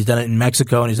 And he's done it in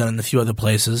Mexico and he's done it in a few other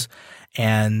places.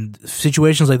 And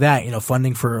situations like that,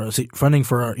 funding for,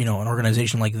 an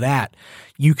organization like that,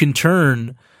 you can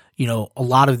turn, a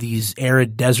lot of these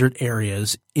arid desert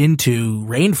areas into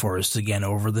rainforests again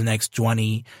over the next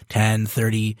 20, 10,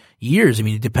 30 years. I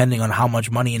mean, depending on how much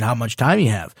money and how much time you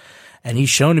have. And he's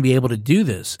shown to be able to do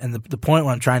this. And the point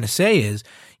what I'm trying to say is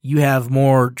you have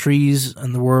more trees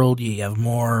in the world, you have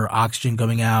more oxygen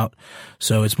coming out,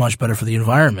 so it's much better for the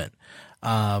environment.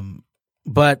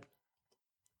 But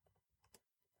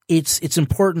it's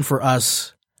important for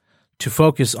us to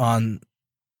focus on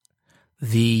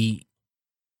the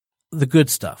good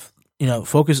stuff.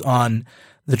 Focus on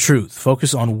the truth.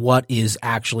 Focus on what is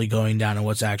actually going down and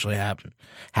what's actually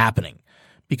happening.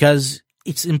 Because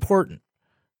it's important.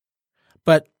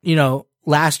 But,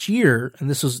 last year, and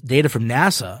this was data from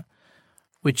NASA,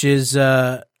 which is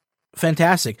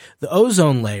fantastic. The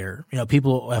ozone layer,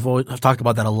 people have talked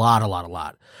about that a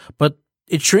lot. But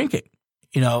it's shrinking,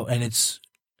 and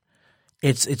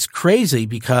it's crazy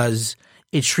because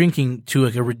it's shrinking to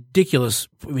like a ridiculous.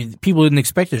 I mean, people didn't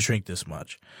expect it to shrink this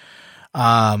much,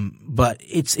 but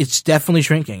it's definitely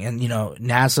shrinking. And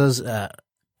NASA's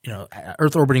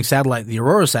Earth orbiting satellite, the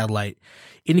Aurora satellite,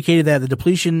 indicated that the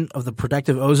depletion of the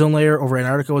protective ozone layer over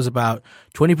Antarctica was about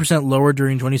 20% lower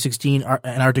during 2016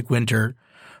 Antarctic winter,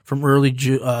 from early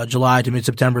July to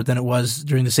mid-September, than it was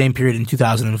during the same period in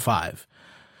 2005.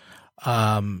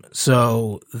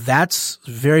 So that's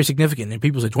very significant. And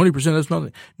people say 20%, that's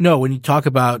nothing. No, when you talk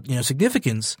about,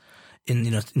 significance in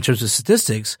terms of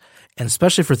statistics, and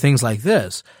especially for things like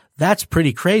this, that's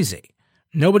pretty crazy.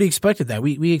 Nobody expected that.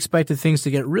 We expected things to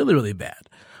get really, really bad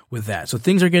with that. So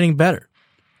things are getting better.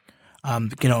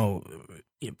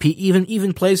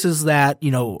 Even places that,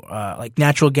 like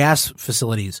natural gas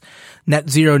facilities, net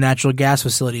zero natural gas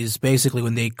facilities, basically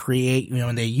when they create,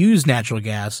 when they use natural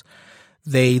gas,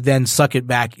 they then suck it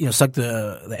back, suck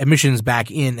the emissions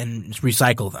back in and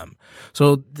recycle them.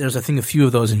 So there's, I think, a few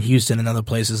of those in Houston and other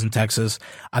places in Texas.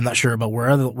 I'm not sure about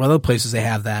where other places they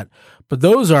have that, but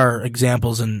those are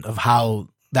examples of how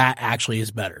that actually is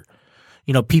better.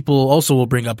 People also will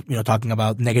bring up, talking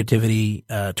about negativity,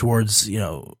 towards,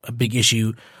 a big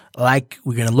issue like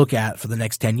we're going to look at for the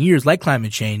next 10 years, like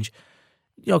climate change,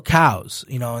 cows,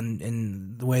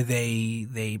 and the way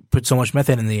they put so much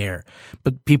methane in the air.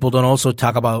 But people don't also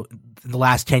talk about in the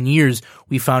last 10 years,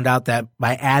 we found out that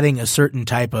by adding a certain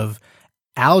type of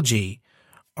algae,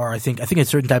 or I think a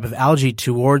certain type of algae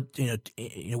toward,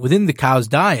 within the cow's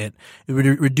diet, it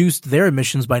reduced their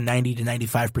emissions by 90 to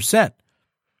 95%.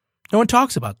 No one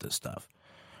talks about this stuff,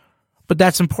 but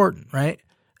that's important, right?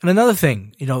 And another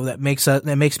thing, that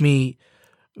makes me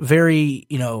very,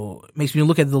 makes me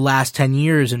look at the last 10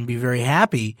 years and be very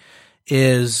happy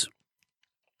is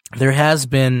there has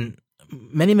been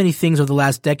many, many things over the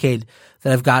last decade that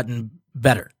have gotten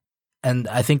better. And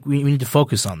I think we need to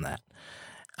focus on that.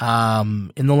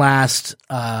 In the last,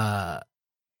 I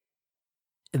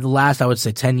would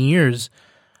say 10 years,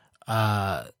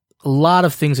 a lot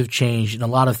of things have changed and a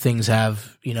lot of things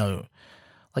have,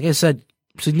 like I said,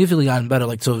 significantly gotten better.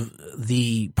 Like, so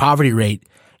the poverty rate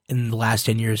in the last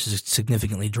 10 years has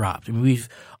significantly dropped. I mean,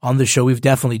 on the show, we've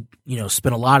definitely,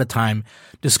 spent a lot of time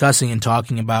discussing and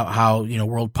talking about how,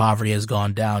 world poverty has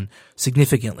gone down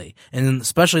significantly. And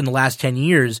especially in the last 10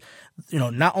 years,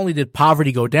 not only did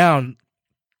poverty go down,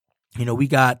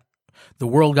 the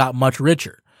world got much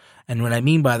richer. And what I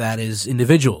mean by that is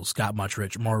individuals got much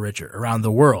more richer around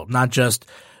the world, not just,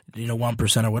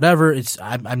 1% or whatever.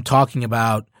 I'm talking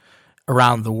about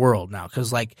around the world now.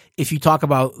 Cause like, if you talk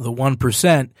about the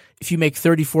 1%, if you make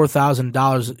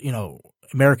 $34,000,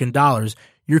 American dollars,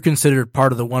 you're considered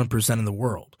part of the 1% in the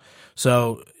world.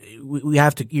 So you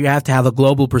have to have a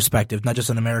global perspective, not just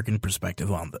an American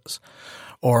perspective on this,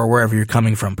 or wherever you're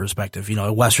coming from perspective,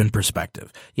 a Western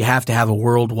perspective. You have to have a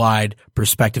worldwide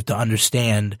perspective to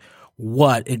understand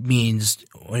what it means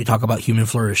when you talk about human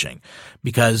flourishing,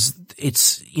 because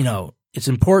it's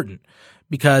important.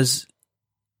 Because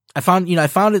I found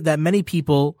it that many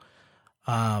people,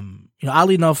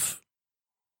 oddly enough,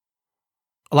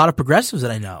 a lot of progressives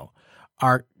that I know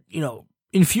are,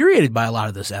 infuriated by a lot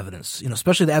of this evidence,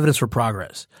 especially the evidence for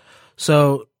progress.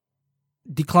 So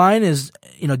decline is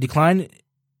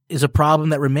a problem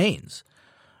that remains.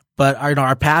 But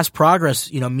our past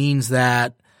progress, means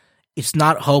that it's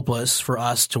not hopeless for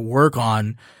us to work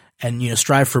on and,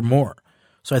 strive for more.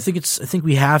 So I think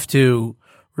we have to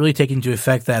really take into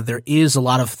effect that there is a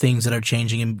lot of things that are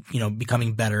changing and,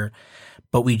 becoming better.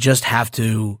 but we just have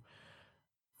to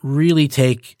really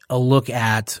take a look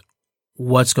at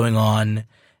what's going on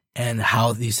and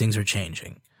how these things are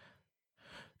changing.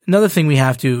 Another thing we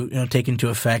have to take into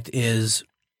effect is,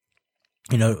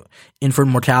 infant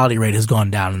mortality rate has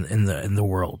gone down in the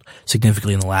world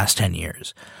significantly in the last 10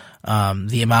 years.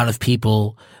 The amount of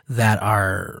people that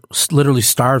are literally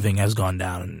starving has gone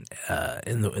down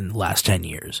in the last 10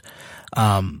 years.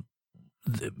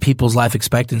 People's life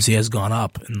expectancy has gone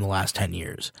up in the last 10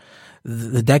 years.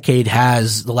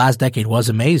 The last decade was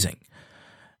amazing,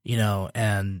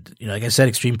 and like I said,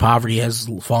 extreme poverty has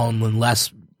fallen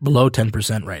below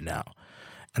 10% right now,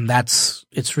 and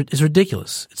it's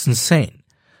ridiculous. It's insane,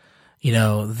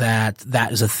 that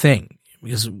is a thing,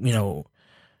 because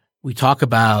we talk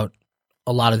about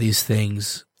a lot of these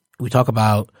things. We talk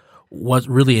about what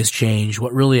really has changed,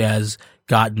 what really has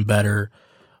gotten better,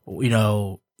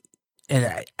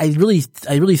 and I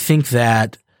really think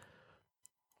that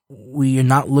we are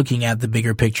not looking at the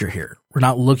bigger picture here. We're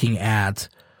not looking at,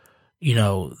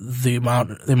 the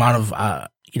amount of,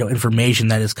 information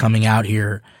that is coming out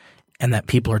here and that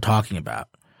people are talking about.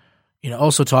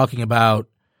 Also talking about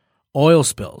oil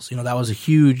spills. That was a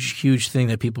huge, huge thing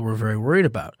that people were very worried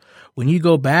about. When you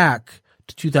go back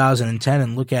to 2010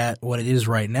 and look at what it is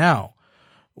right now,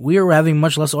 we are having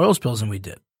much less oil spills than we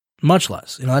did. Much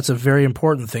less. That's a very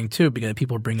important thing too, because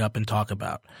people bring up and talk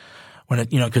about when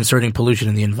concerning pollution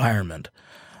in the environment.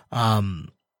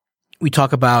 We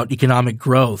talk about economic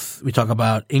growth. We talk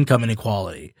about income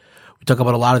inequality. We talk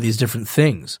about a lot of these different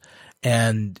things.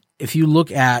 And if you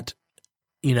look at,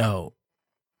 the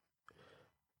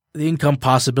income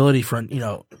possibility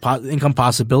income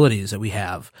possibilities that we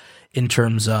have in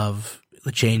terms of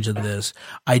the change of this,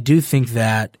 I do think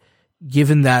that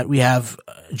given that we have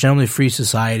a generally free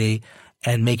society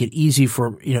and make it easy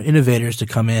for, innovators to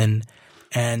come in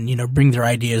and, bring their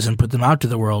ideas and put them out to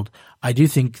the world, I do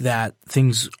think that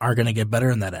things are going to get better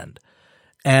in that end.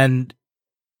 And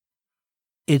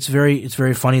it's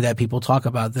very funny that people talk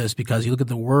about this, because you look at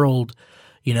the world,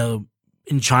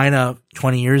 in China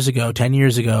 10 years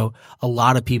ago, a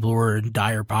lot of people were in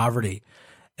dire poverty.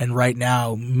 And right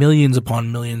now, millions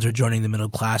upon millions are joining the middle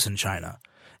class in China.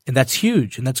 And that's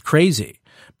huge, and that's crazy,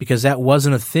 because that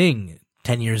wasn't a thing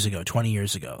 10 years ago, 20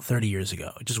 years ago, 30 years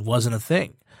ago. It just wasn't a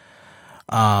thing.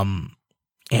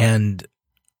 And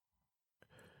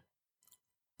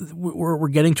we're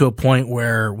getting to a point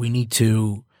where we need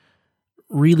to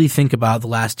really think about the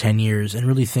last 10 years and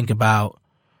really think about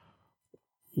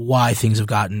why things have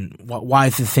gotten, why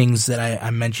the things that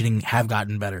I'm mentioning have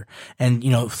gotten better. And,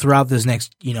 throughout this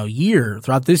next,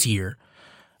 throughout this year,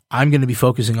 I'm going to be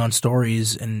focusing on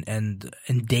stories and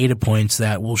data points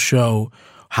that will show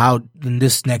how in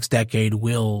this next decade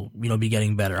will, be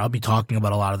getting better. I'll be talking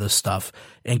about a lot of this stuff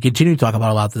and continue to talk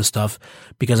about a lot of this stuff,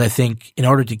 because I think in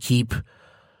order to keep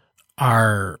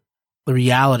the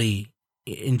reality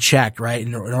in check, right,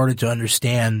 in order to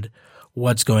understand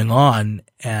what's going on,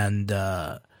 and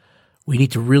we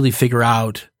need to really figure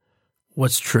out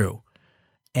what's true.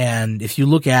 And if you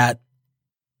look at,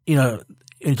 you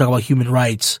talk about human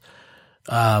rights,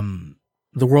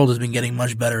 the world has been getting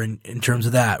much better in terms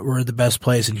of that. We're the best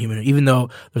place in human, even though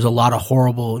there's a lot of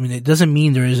horrible, it doesn't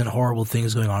mean there isn't horrible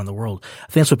things going on in the world. I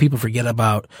think that's what people forget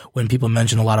about when people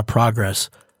mention a lot of progress.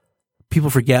 People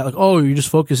forget, like, oh, you're just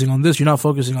focusing on this. You're not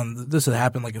focusing on this that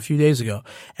happened like a few days ago.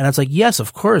 And it's like, yes,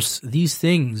 of course, these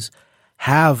things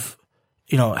have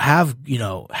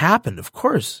happened, of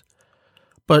course.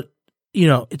 But,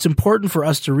 it's important for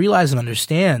us to realize and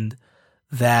understand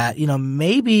that,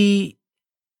 maybe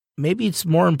it's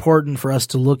more important for us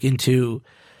to look into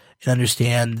and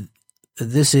understand that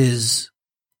this is,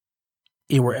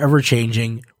 we're ever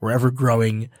changing, we're ever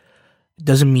growing. It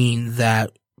doesn't mean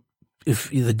that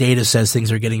if the data says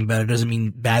things are getting better, it doesn't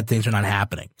mean bad things are not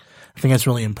happening. I think that's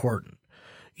really important.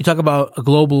 You talk about a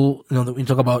global, we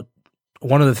talk about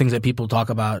one of the things that people talk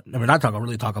about, and we're not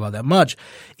really talk about that much,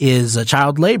 is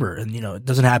child labor. And, it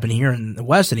doesn't happen here in the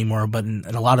West anymore, but in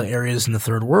a lot of areas in the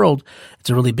third world, it's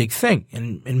a really big thing.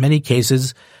 And in many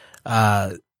cases,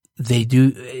 they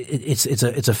do, it's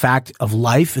a fact of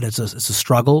life, and it's a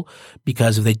struggle,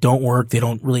 because if they don't work, the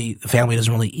family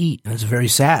doesn't really eat. And it's very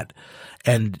sad.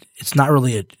 And it's not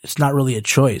really a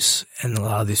choice in a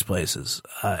lot of these places.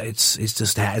 It's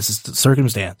just a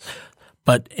circumstance.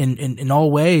 But in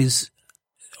all ways,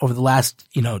 over the last,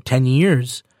 10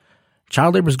 years,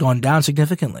 child labor has gone down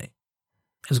significantly.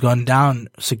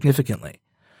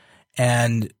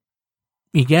 And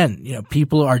again,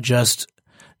 people are just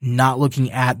not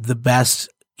looking at the best,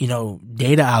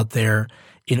 data out there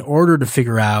in order to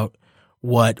figure out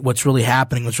what's really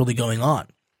happening, what's really going on.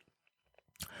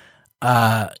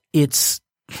 it's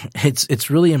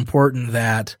really important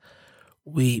that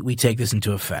we take this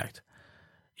into effect.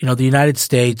 The United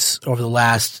States over the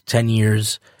last 10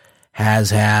 years has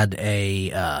had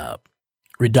a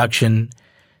reduction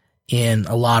in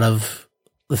a lot of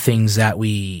the things that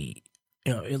we,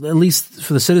 at least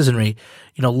for the citizenry,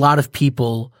 a lot of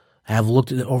people have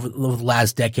looked at over the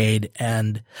last decade,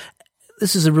 and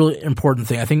this is a really important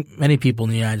thing. I think many people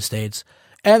in the United States,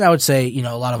 and I would say,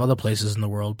 a lot of other places in the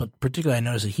world, but particularly I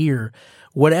notice it here,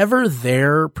 whatever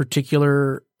their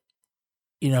particular,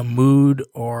 mood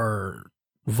or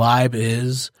vibe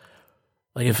is,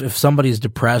 like if somebody's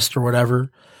depressed or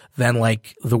whatever, then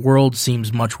like the world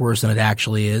seems much worse than it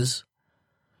actually is.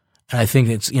 And I think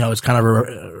it's kind of a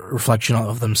reflection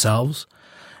of themselves.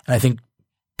 And I think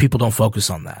people don't focus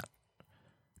on that.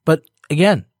 But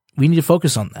again, we need to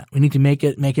focus on that. We need to make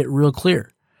it real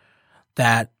clear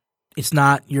that it's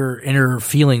not your inner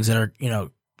feelings that are,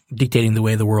 dictating the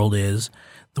way the world is.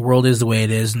 The world is the way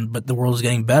it is, but the world is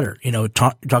getting better.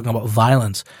 Talking about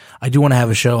violence. I do want to have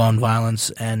a show on violence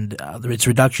and its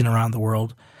reduction around the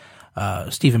world.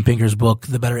 Steven Pinker's book,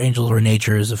 The Better Angels of Our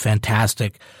Nature, is a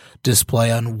fantastic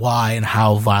display on why and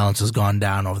how violence has gone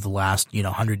down over the last,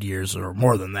 100 years or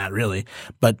more than that, really.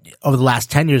 But over the last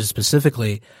 10 years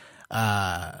specifically,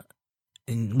 and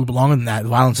a little longer than that,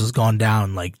 violence has gone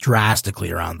down like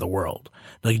drastically around the world,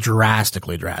 like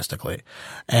drastically.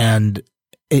 And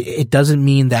it doesn't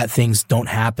mean that things don't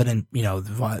happen and,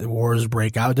 the wars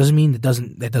break out. It doesn't mean that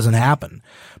doesn't happen.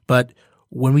 But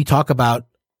when we talk about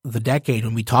the decade,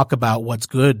 when we talk about what's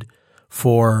good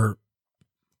for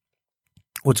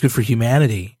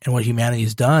humanity and what humanity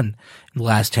has done in the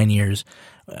last 10 years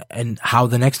and how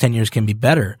the next 10 years can be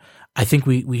better, I think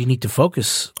we need to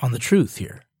focus on the truth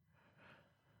here.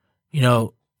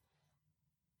 The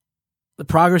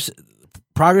progress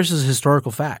is a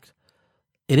historical fact.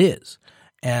 It is.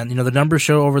 And, the numbers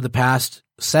show over the past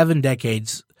 7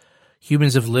 decades,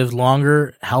 humans have lived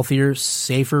longer, healthier,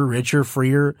 safer, richer,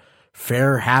 freer,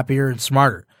 fairer, happier, and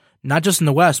smarter. Not just in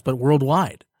the West, but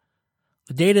worldwide.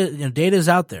 The data is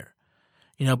out there.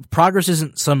 Progress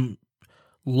isn't some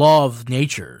law of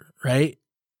nature, right?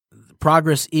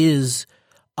 Progress is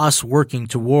us working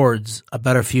towards a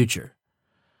better future,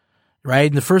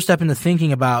 right? And the first step into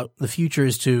thinking about the future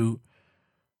is to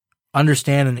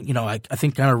understand and, I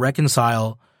think kind of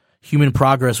reconcile human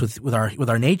progress with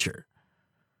our nature.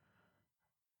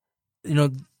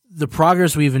 The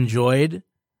progress we've enjoyed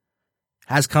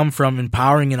has come from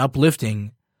empowering and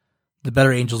uplifting the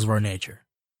better angels of our nature.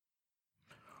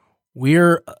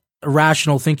 We're a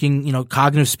rational thinking,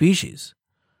 cognitive species.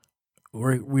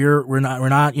 We're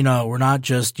not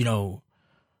just,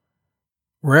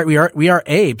 we are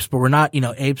apes, but we're not,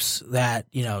 apes that,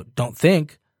 don't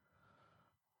think.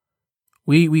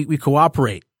 We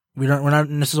cooperate. We're not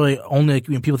necessarily only,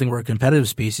 people think we're a competitive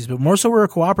species, but more so we're a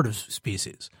cooperative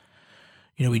species.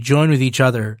 We join with each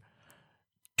other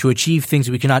to achieve things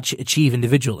that we cannot achieve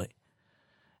individually.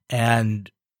 And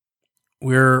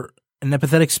we're an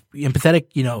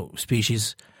empathetic,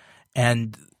 species.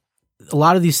 And a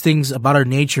lot of these things about our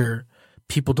nature,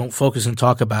 people don't focus and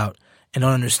talk about and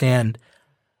don't understand.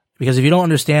 Because if you don't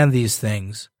understand these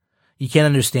things, you can't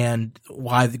understand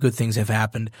why the good things have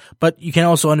happened. But you can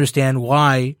also understand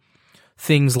why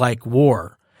things like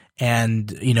war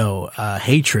and,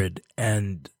 hatred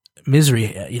and misery,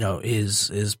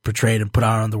 is portrayed and put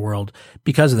out on the world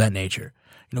because of that nature.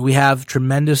 We have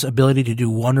tremendous ability to do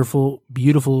wonderful,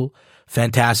 beautiful,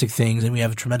 fantastic things, and we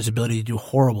have a tremendous ability to do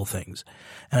horrible things.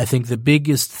 And I think the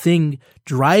biggest thing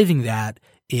driving that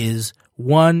is,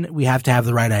 one, we have to have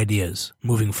the right ideas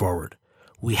moving forward.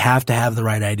 We have to have the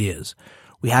right ideas.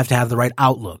 We have to have the right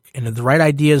outlook. And if the right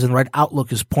ideas and the right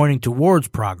outlook is pointing towards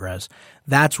progress,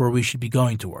 that's where we should be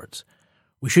going towards.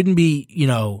 We shouldn't be,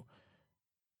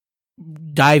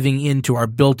 diving into our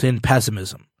built-in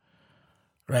pessimism,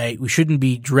 right? We shouldn't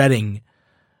be dreading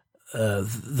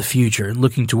the future and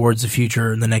looking towards the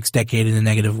future in the next decade in a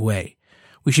negative way.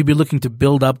 We should be looking to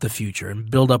build up the future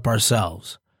and build up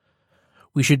ourselves.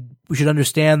 We should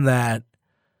understand that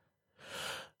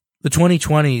the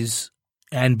 2020s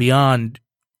and beyond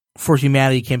for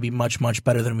humanity can be much, much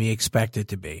better than we expect it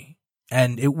to be.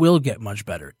 And it will get much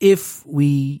better if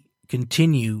we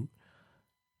continue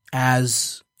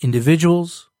as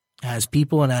individuals, as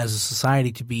people, and as a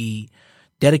society to be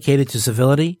dedicated to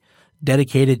civility,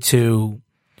 dedicated to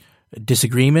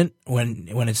disagreement when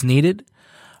it's needed,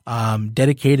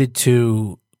 dedicated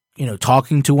to,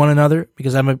 talking to one another,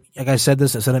 because like I said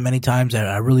this, I've said it many times,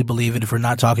 I really believe it. If we're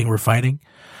not talking, we're fighting.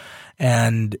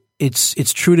 And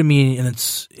it's true to me, and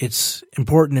it's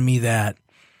important to me that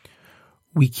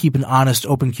we keep an honest,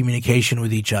 open communication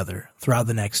with each other throughout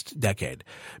the next decade.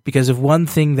 Because if one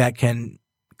thing that can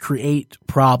create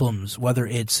problems, whether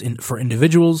it's for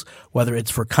individuals, whether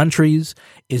it's for countries,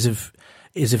 is if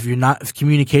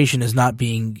communication is not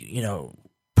being,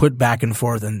 put back and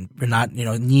forth, and you're not,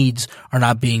 needs are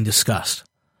not being discussed.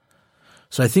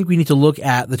 So I think we need to look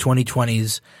at the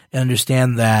 2020s and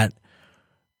understand that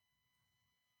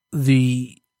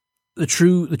the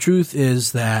truth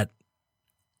is that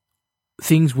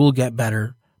things will get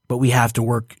better, but we have to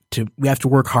work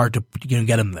hard to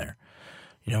get them there.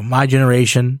 My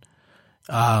generation,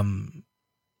 I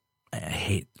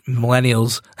hate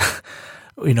millennials.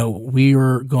 We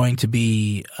are going to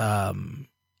be, and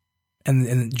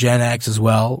Gen X as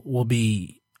well will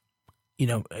be,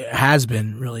 has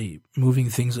been really moving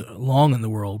things along in the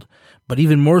world, but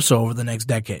even more so over the next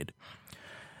decade.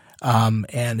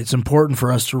 And it's important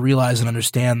for us to realize and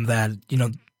understand that,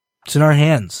 it's in our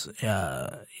hands.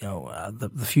 The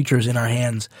future is in our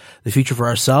hands, the future for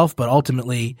ourselves, but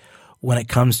ultimately when it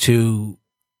comes to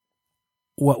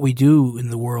what we do in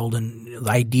the world and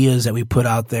the ideas that we put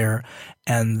out there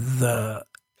and the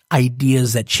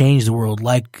ideas that change the world,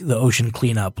 like the ocean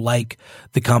cleanup, like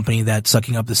the company that's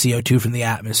sucking up the CO2 from the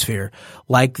atmosphere,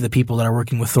 like the people that are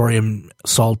working with thorium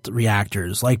salt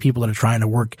reactors, like people that are trying to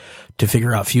work to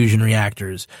figure out fusion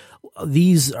reactors.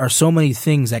 These are so many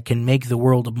things that can make the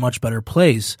world a much better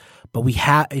place. But we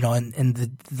have,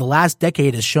 and the last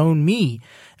decade has shown me,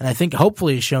 and I think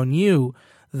hopefully has shown you,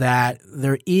 that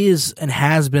there is and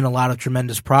has been a lot of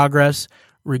tremendous progress,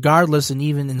 regardless and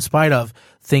even in spite of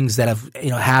things that have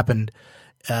happened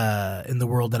in the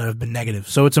world that have been negative.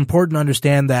 So it's important to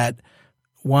understand that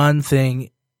one thing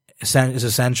is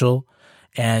essential,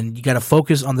 and you got to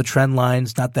focus on the trend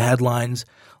lines, not the headlines.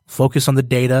 Focus on the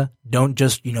data. Don't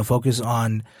just focus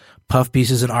on puff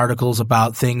pieces and articles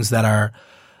about things that are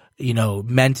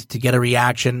meant to get a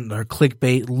reaction or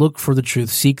clickbait. Look for the truth,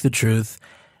 seek the truth,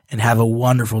 and have a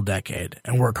wonderful decade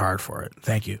and work hard for it.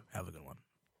 Thank you. Have a good one.